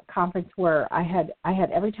conference where I had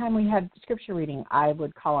every time we had scripture reading, I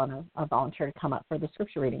would call on a volunteer to come up for the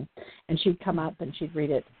scripture reading, and she'd come up and she'd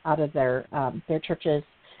read it out of their church's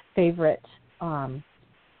favorite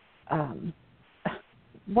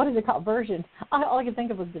what is it called, version. All I could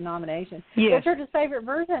think of was denomination. Their church's favorite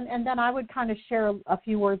version, and then I would kind of share a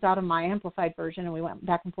few words out of my amplified version, and we went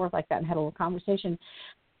back and forth like that and had a little conversation.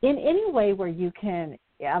 In any way where you can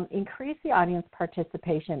increase the audience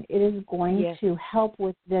participation, it is going to help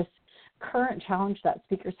with this current challenge that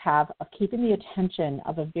speakers have of keeping the attention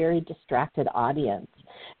of a very distracted audience.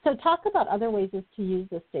 So talk about other ways to use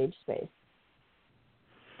the stage space.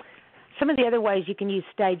 Some of the other ways you can use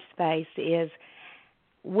stage space is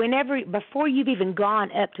before you've even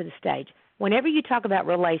gone up to the stage, whenever you talk about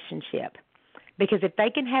relationship, because if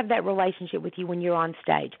they can have that relationship with you when you're on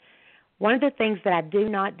stage, one of the things that I do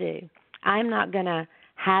not do, I'm not going to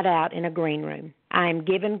hide out in a green room. I am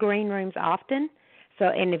given green rooms often.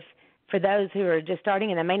 For those who are just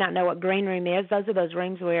starting and they may not know what green room is, those are those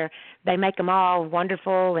rooms where they make them all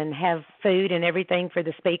wonderful and have food and everything for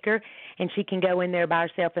the speaker, and she can go in there by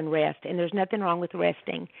herself and rest. And there's nothing wrong with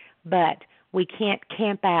resting, but we can't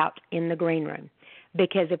camp out in the green room.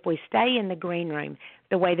 Because if we stay in the green room,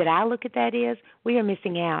 the way that I look at that is we are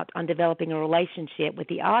missing out on developing a relationship with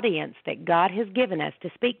the audience that God has given us to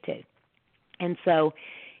speak to. And so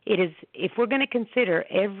it is, if we're going to consider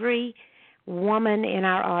every woman in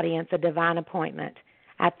our audience a divine appointment,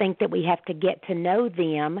 I think that we have to get to know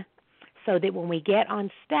them so that when we get on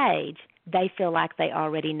stage, they feel like they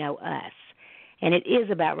already know us. And it is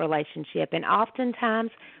about relationship. And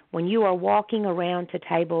oftentimes when you are walking around to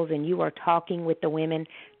tables and you are talking with the women,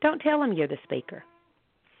 don't tell them you're the speaker.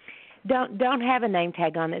 Don't have a name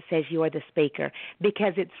tag on that says you are the speaker,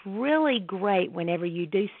 because it's really great whenever you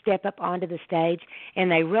do step up onto the stage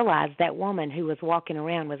and they realize that woman who was walking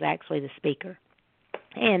around was actually the speaker.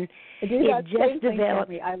 And it just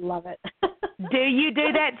develops. I love it. Do you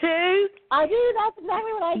do that too? I do. That's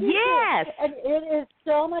exactly what I do. Yes. Too. And it is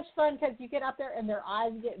so much fun because you get up there and their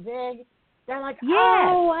eyes get big. They're like, yes.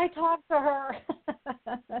 Oh, I talked to her.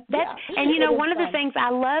 And, you know, one of the things I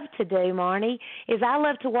love to do, Marnie, is I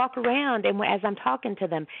love to walk around, and as I'm talking to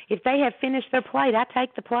them, if they have finished their plate, I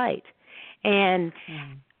take the plate. And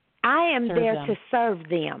I am there to serve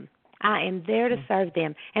them. I am there to serve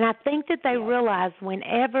them. And I think that they realize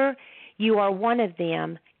whenever you are one of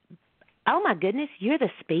them, oh, my goodness, you're the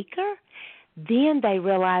speaker? Then they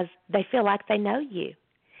realize they feel like they know you.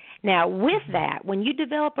 Now, with that, when you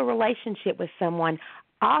develop a relationship with someone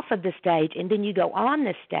off of the stage and then you go on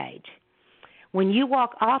the stage, when you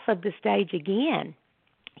walk off of the stage again,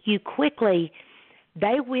 you quickly,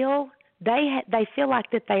 they feel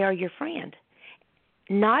like that they are your friend.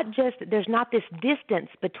 Not just, there's not this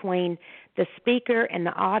distance between the speaker and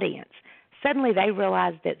the audience. Suddenly they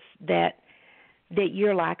realize that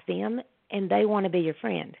you're like them and they want to be your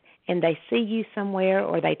friend. And they see you somewhere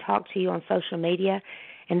or they talk to you on social media,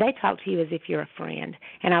 and they talk to you as if you're a friend.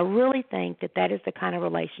 And I really think that that is the kind of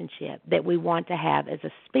relationship that we want to have as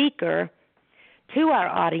a speaker to our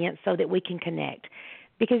audience so that we can connect.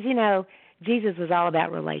 Because, you know, Jesus was all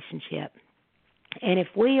about relationship. And if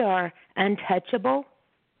we are untouchable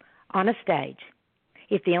on a stage,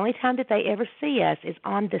 if the only time that they ever see us is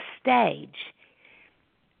on the stage,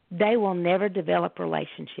 they will never develop a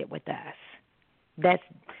relationship with us. That's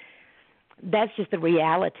just the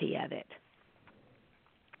reality of it.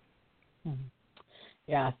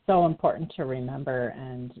 Yeah, so important to remember,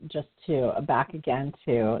 and just to back again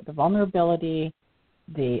to the vulnerability,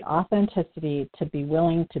 the authenticity, to be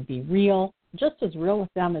willing to be real, just as real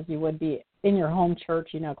with them as you would be in your home church,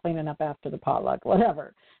 you know, cleaning up after the potluck,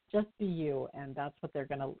 whatever. Just be you, and that's what they're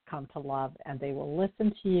going to come to love, and they will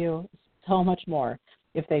listen to you so much more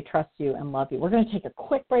if they trust you and love you. We're going to take a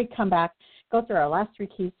quick break, come back, go through our last 3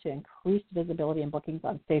 keys to increase visibility and bookings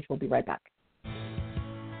on stage. We'll be right back.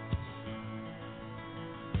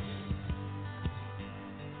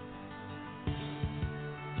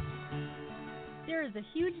 There is a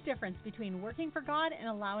huge difference between working for God and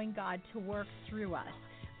allowing God to work through us.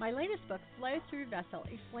 My latest book, Flow Through Your Vessel,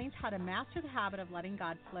 explains how to master the habit of letting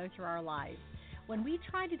God flow through our lives. When we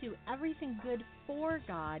try to do everything good for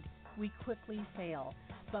God, we quickly fail.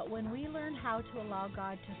 But when we learn how to allow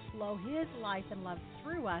God to flow His life and love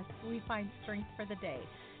through us, we find strength for the day.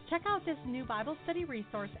 Check out this new Bible study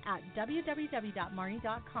resource at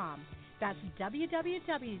www.marnie.com. That's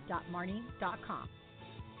www.marnie.com.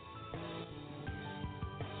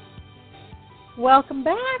 Welcome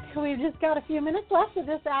back. We've just got a few minutes left of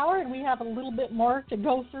this hour, and we have a little bit more to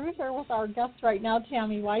go through here with our guest right now,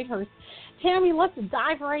 Tammy Whitehurst. Tammy, let's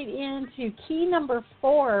dive right into key number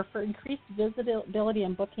 4 for increased visibility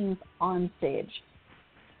and bookings on stage.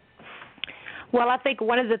 Well, I think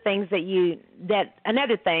one of the things the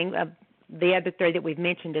other 3 that we've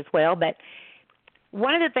mentioned as well, but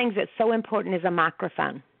one of the things that's so important is a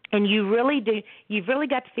microphone. And you've really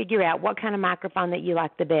got to figure out what kind of microphone that you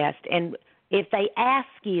like the best. And if they ask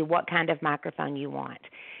you what kind of microphone you want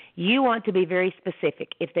to be very specific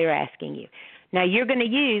if they're asking you. Now, you're going to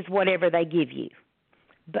use whatever they give you.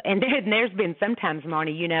 And there's been sometimes,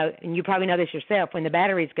 Marnie, you know, and you probably know this yourself, when the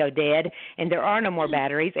batteries go dead and there are no more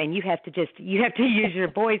batteries and you have to use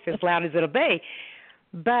your voice as loud as it'll be.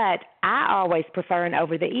 But I always prefer an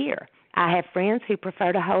over-the-ear. I have friends who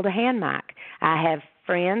prefer to hold a hand mic. I have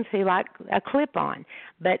friends who like a clip-on.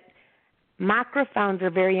 But microphones are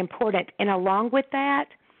very important. And along with that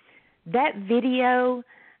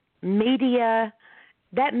media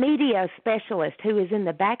specialist who is in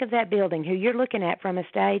the back of that building, who you're looking at from a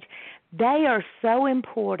stage, they are so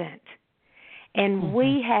important. And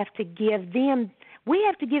we have to give them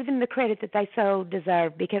the credit that they so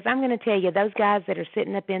deserve, because I'm going to tell you, those guys that are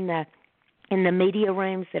sitting up in the media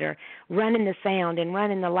rooms that are running the sound and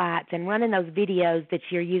running the lights and running those videos that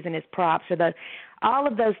you're using as props, or all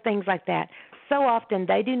of those things like that, so often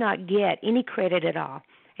they do not get any credit at all.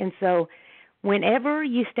 And so whenever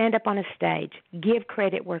you stand up on a stage, give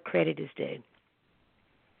credit where credit is due.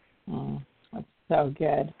 That's so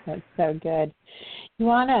good. That's so good. You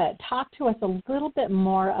want to talk to us a little bit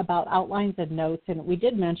more about outlines and notes, and we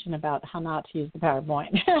did mention about how not to use the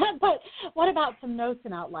PowerPoint, but what about some notes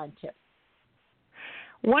and outline tips?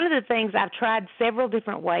 One of the things, I've tried several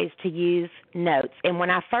different ways to use notes, and when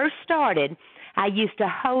I first started, I used to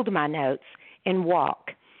hold my notes and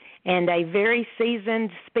walk. And a very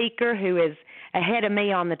seasoned speaker who is ahead of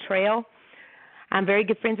me on the trail, I'm very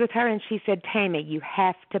good friends with her, and she said, Tammy, you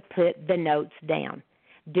have to put the notes down.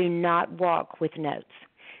 Do not walk with notes.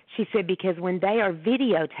 She said, because when they are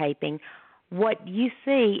videotaping, what you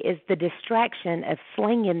see is the distraction of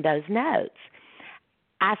slinging those notes.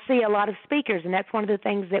 I see a lot of speakers, and that's one of the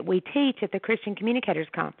things that we teach at the Christian Communicators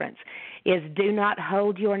Conference, is do not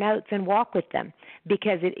hold your notes and walk with them,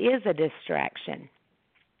 because it is a distraction.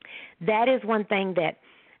 That is one thing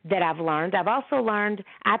that I've learned. I've also learned,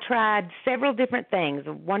 I tried several different things.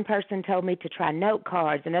 One person told me to try note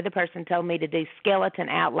cards. Another person told me to do skeleton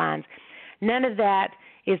outlines. None of that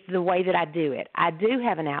is the way that I do it. I do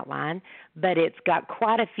have an outline, but it's got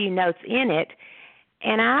quite a few notes in it.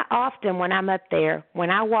 And I often, when I'm up there, when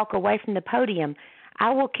I walk away from the podium, I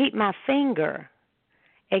will keep my finger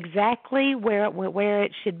exactly where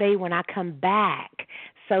it should be when I come back,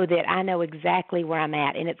 so that I know exactly where I'm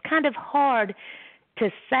at. And it's kind of hard to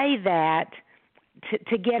say that,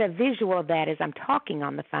 to get a visual of that as I'm talking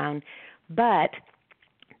on the phone, but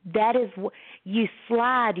that is, you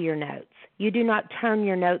slide your notes. You do not turn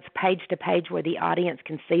your notes page to page where the audience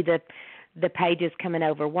can see the pages coming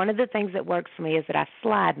over. One of the things that works for me is that I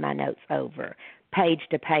slide my notes over page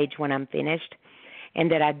to page when I'm finished, and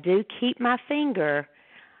that I do keep my finger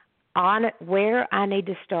on where I need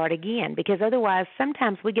to start again, because otherwise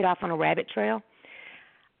sometimes we get off on a rabbit trail.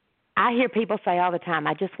 I hear people say all the time,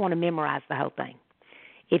 I just want to memorize the whole thing.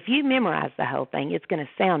 If you memorize the whole thing, it's going to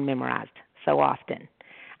sound memorized so often.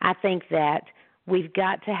 I think that we've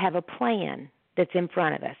got to have a plan that's in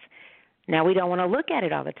front of us. Now, we don't want to look at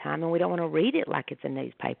it all the time, and we don't want to read it like it's a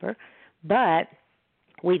newspaper, but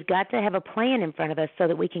we've got to have a plan in front of us so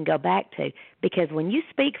that we can go back to. Because when you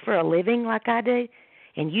speak for a living like I do,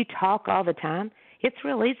 and you talk all the time, it's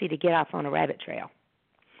real easy to get off on a rabbit trail.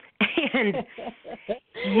 And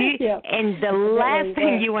and the last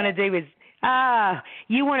thing you want to do is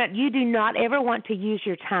you do not ever want to use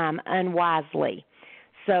your time unwisely.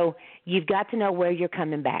 So you've got to know where you're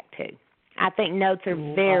coming back to. I think notes are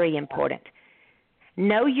very important.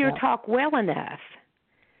 Know your talk well enough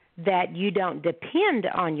that you don't depend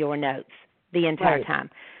on your notes the entire time.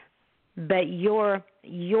 But your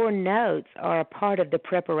notes are a part of the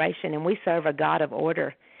preparation, and we serve a God of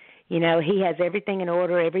order. You know, He has everything in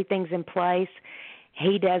order, everything's in place.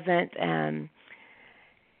 He doesn't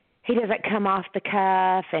come off the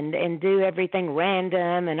cuff and do everything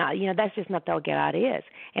random, and that's just not the way God is.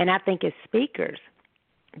 And I think as speakers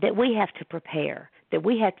that we have to prepare, that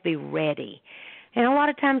we have to be ready. And a lot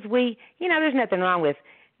of times there's nothing wrong with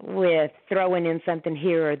throwing in something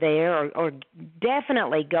here or there, or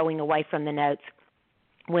definitely going away from the notes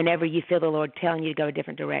whenever you feel the Lord telling you to go a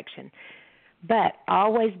different direction. But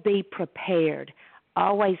always be prepared.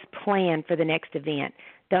 Always plan for the next event.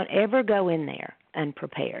 Don't ever go in there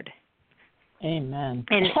unprepared. Amen.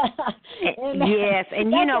 And Amen. Yes,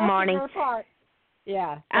 and Marnie. Your part.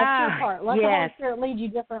 Yeah, that's your part. Let the Holy Spirit lead you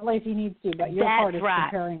differently if He needs to, but your part is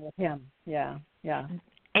preparing with Him. Yeah.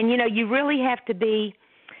 And you really have to be.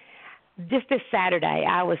 Just this Saturday,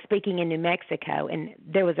 I was speaking in New Mexico, and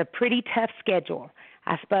there was a pretty tough schedule.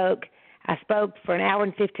 I spoke for an hour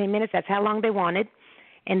and 15 minutes. That's how long they wanted.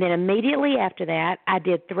 And then immediately after that, I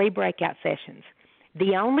did 3 breakout sessions.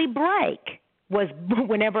 The only break was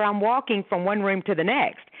whenever I'm walking from one room to the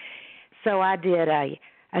next. So I did a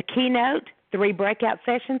keynote, 3 breakout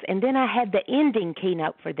sessions, and then I had the ending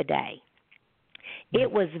keynote for the day.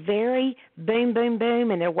 It was very boom, boom,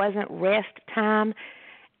 boom, and there wasn't rest time.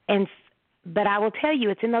 But I will tell you,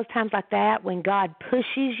 it's in those times like that when God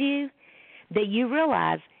pushes you that you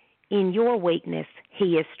realize in your weakness,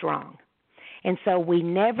 He is strong. And so we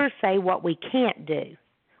never say what we can't do.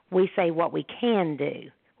 We say what we can do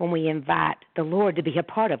when we invite the Lord to be a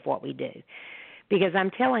part of what we do. Because I'm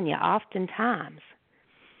telling you, oftentimes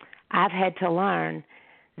I've had to learn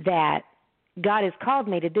that God has called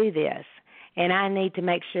me to do this, and I need to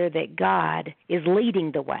make sure that God is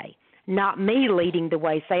leading the way. Not me leading the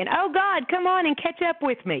way saying, oh, God, come on and catch up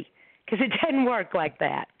with me, because it doesn't work like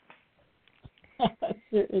that.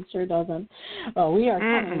 It sure doesn't. Well, we are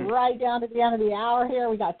coming right down to the end of the hour here.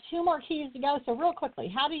 We got 2 more keys to go. So real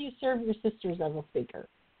quickly, how do you serve your sisters as a speaker?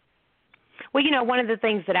 Well, one of the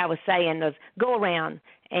things that I was saying was go around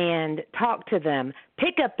and talk to them,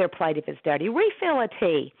 pick up their plate if it's dirty, refill a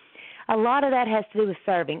tea. A lot of that has to do with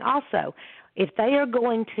serving. Also, if they're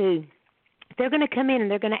going to come in and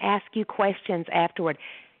they're going to ask you questions afterward,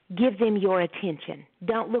 give them your attention.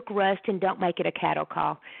 Don't look rushed and don't make it a cattle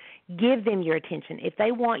call. Give them your attention. If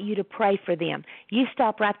they want you to pray for them, you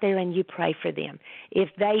stop right there and you pray for them. If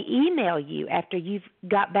they email you after you've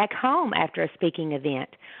got back home after a speaking event,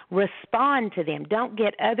 respond to them. Don't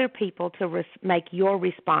get other people to make your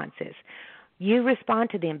responses. You respond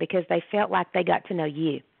to them because they felt like they got to know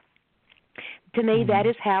you. To me, that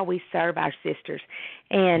is how we serve our sisters.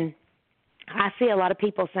 And I see a lot of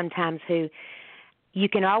people sometimes who you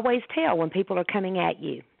can always tell when people are coming at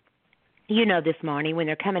you. This morning when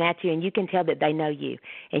they're coming at you and you can tell that they know you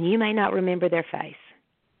and you may not remember their face.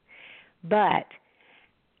 But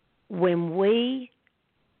when we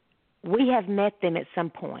have met them at some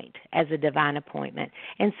point as a divine appointment.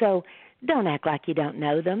 And so don't act like you don't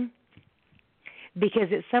know them because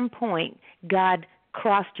at some point God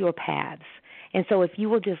crossed your paths. And so if you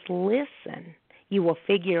will just listen, you will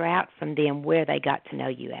figure out from them where they got to know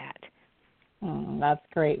you at. That's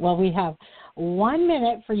great. Well, we have 1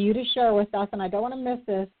 minute for you to share with us, and I don't want to miss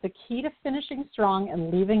this, the key to finishing strong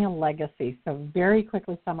and leaving a legacy. So very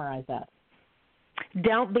quickly summarize that.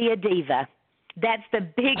 Don't be a diva. That's the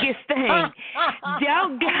biggest thing.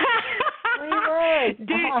 Don't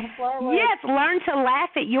Yes, learn to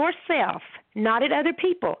laugh at yourself, not at other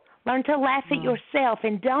people. Learn to laugh at yourself,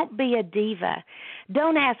 and don't be a diva.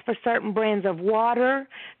 Don't ask for certain brands of water.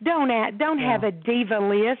 Don't have a diva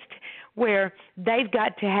list where they've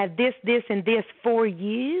got to have this, and this for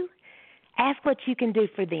you. Ask what you can do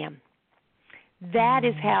for them. That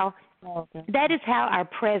is how our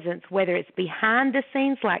presence, whether it's behind the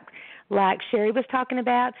scenes like Sherry was talking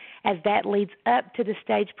about, as that leads up to the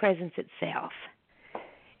stage presence itself.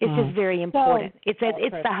 It's just very important. It's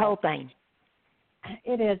the whole thing.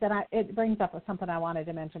 It is, and it brings up something I wanted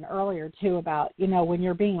to mention earlier, too, about, when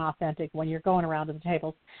you're being authentic, when you're going around to the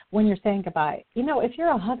tables, when you're saying goodbye. If you're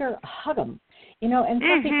a hugger, hug them. And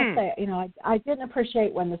some people say, I didn't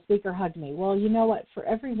appreciate when the speaker hugged me. Well, you know what? For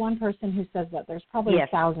every one person who says that, there's probably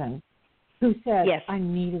 1,000 who said, I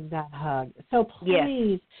needed that hug. So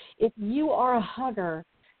please, if you are a hugger,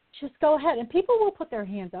 just go ahead. And people will put their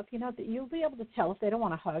hands up. That you'll be able to tell if they don't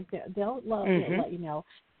want to hug. They'll let you know.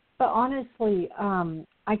 But honestly,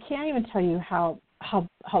 I can't even tell you how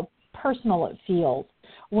personal it feels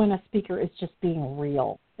when a speaker is just being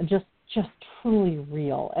real, and just truly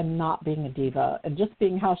real, and not being a diva, and just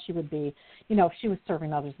being how she would be, if she was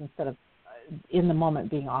serving others instead of in the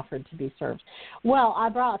moment being offered to be served. Well, I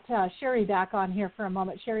brought Sherry back on here for a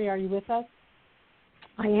moment. Sherry, are you with us?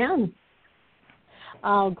 I am.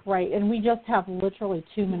 Oh, great. And we just have literally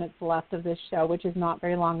 2 minutes left of this show, which is not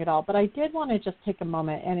very long at all. But I did want to just take a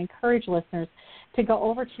moment and encourage listeners to go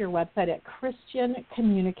over to your website at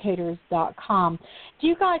ChristianCommunicators.com. Do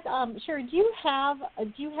you guys, Sherry, do you have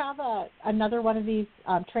another one of these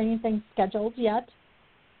training things scheduled yet?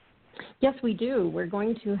 Yes, we do. We're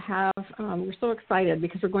going to have, we're so excited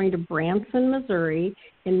because we're going to Branson, Missouri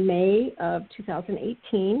in May of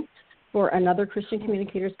 2018. For another Christian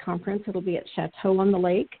Communicators Conference. It'll be at Chateau on the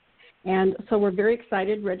Lake. And so we're very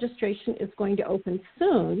excited. Registration is going to open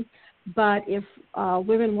soon. But if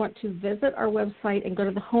women want to visit our website and go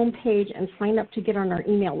to the home page and sign up to get on our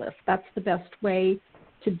email list, that's the best way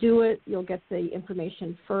to do it. You'll get the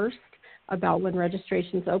information first about when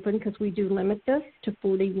registration's open because we do limit this to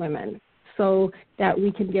 40 women so that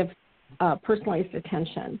we can give personalized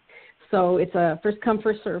attention. So it's a first-come,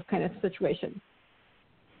 first-served kind of situation.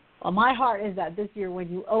 Well, my heart is that this year when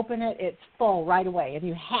you open it, it's full right away, and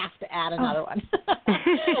you have to add another one.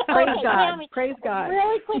 Praise God. Tammy, praise God.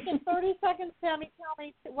 Really quick, in 30 seconds, Tammy, tell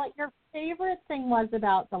me what your favorite thing was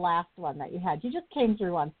about the last one that you had. You just came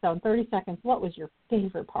through one, so in 30 seconds, what was your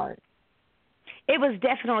favorite part? It was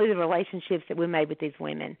definitely the relationships that we made with these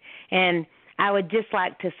women. And I would just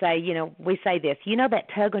like to say, we say this, that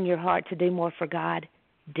tug on your heart to do more for God?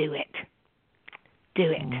 Do it.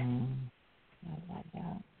 Do it. I like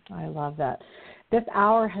that. I love that. This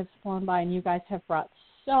hour has flown by, and you guys have brought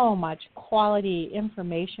so much quality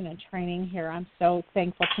information and training here. I'm so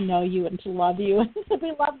thankful to know you and to love you and to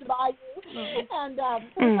be loved by you. And I'm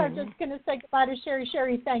just going to say goodbye to Sherry.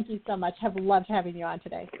 Sherry, thank you so much. Have loved having you on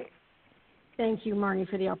today. Thank you, Marnie,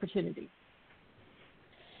 for the opportunity.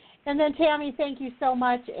 And then, Tammy, thank you so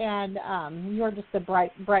much, and you're just a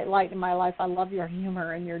bright light in my life. I love your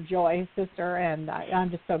humor and your joy, sister, and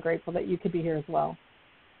I'm just so grateful that you could be here as well.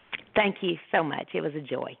 Thank you so much. It was a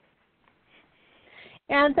joy.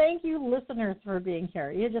 And thank you, listeners, for being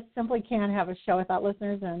here. You just simply can't have a show without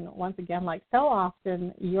listeners. And once again, like so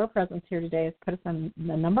often, your presence here today has put us in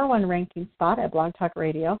the #1 ranking spot at Blog Talk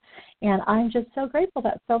Radio. And I'm just so grateful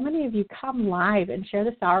that so many of you come live and share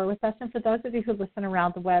this hour with us. And for those of you who listen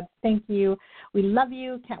around the web, thank you. We love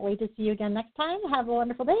you. Can't wait to see you again next time. Have a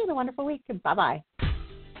wonderful day and a wonderful week. Bye-bye.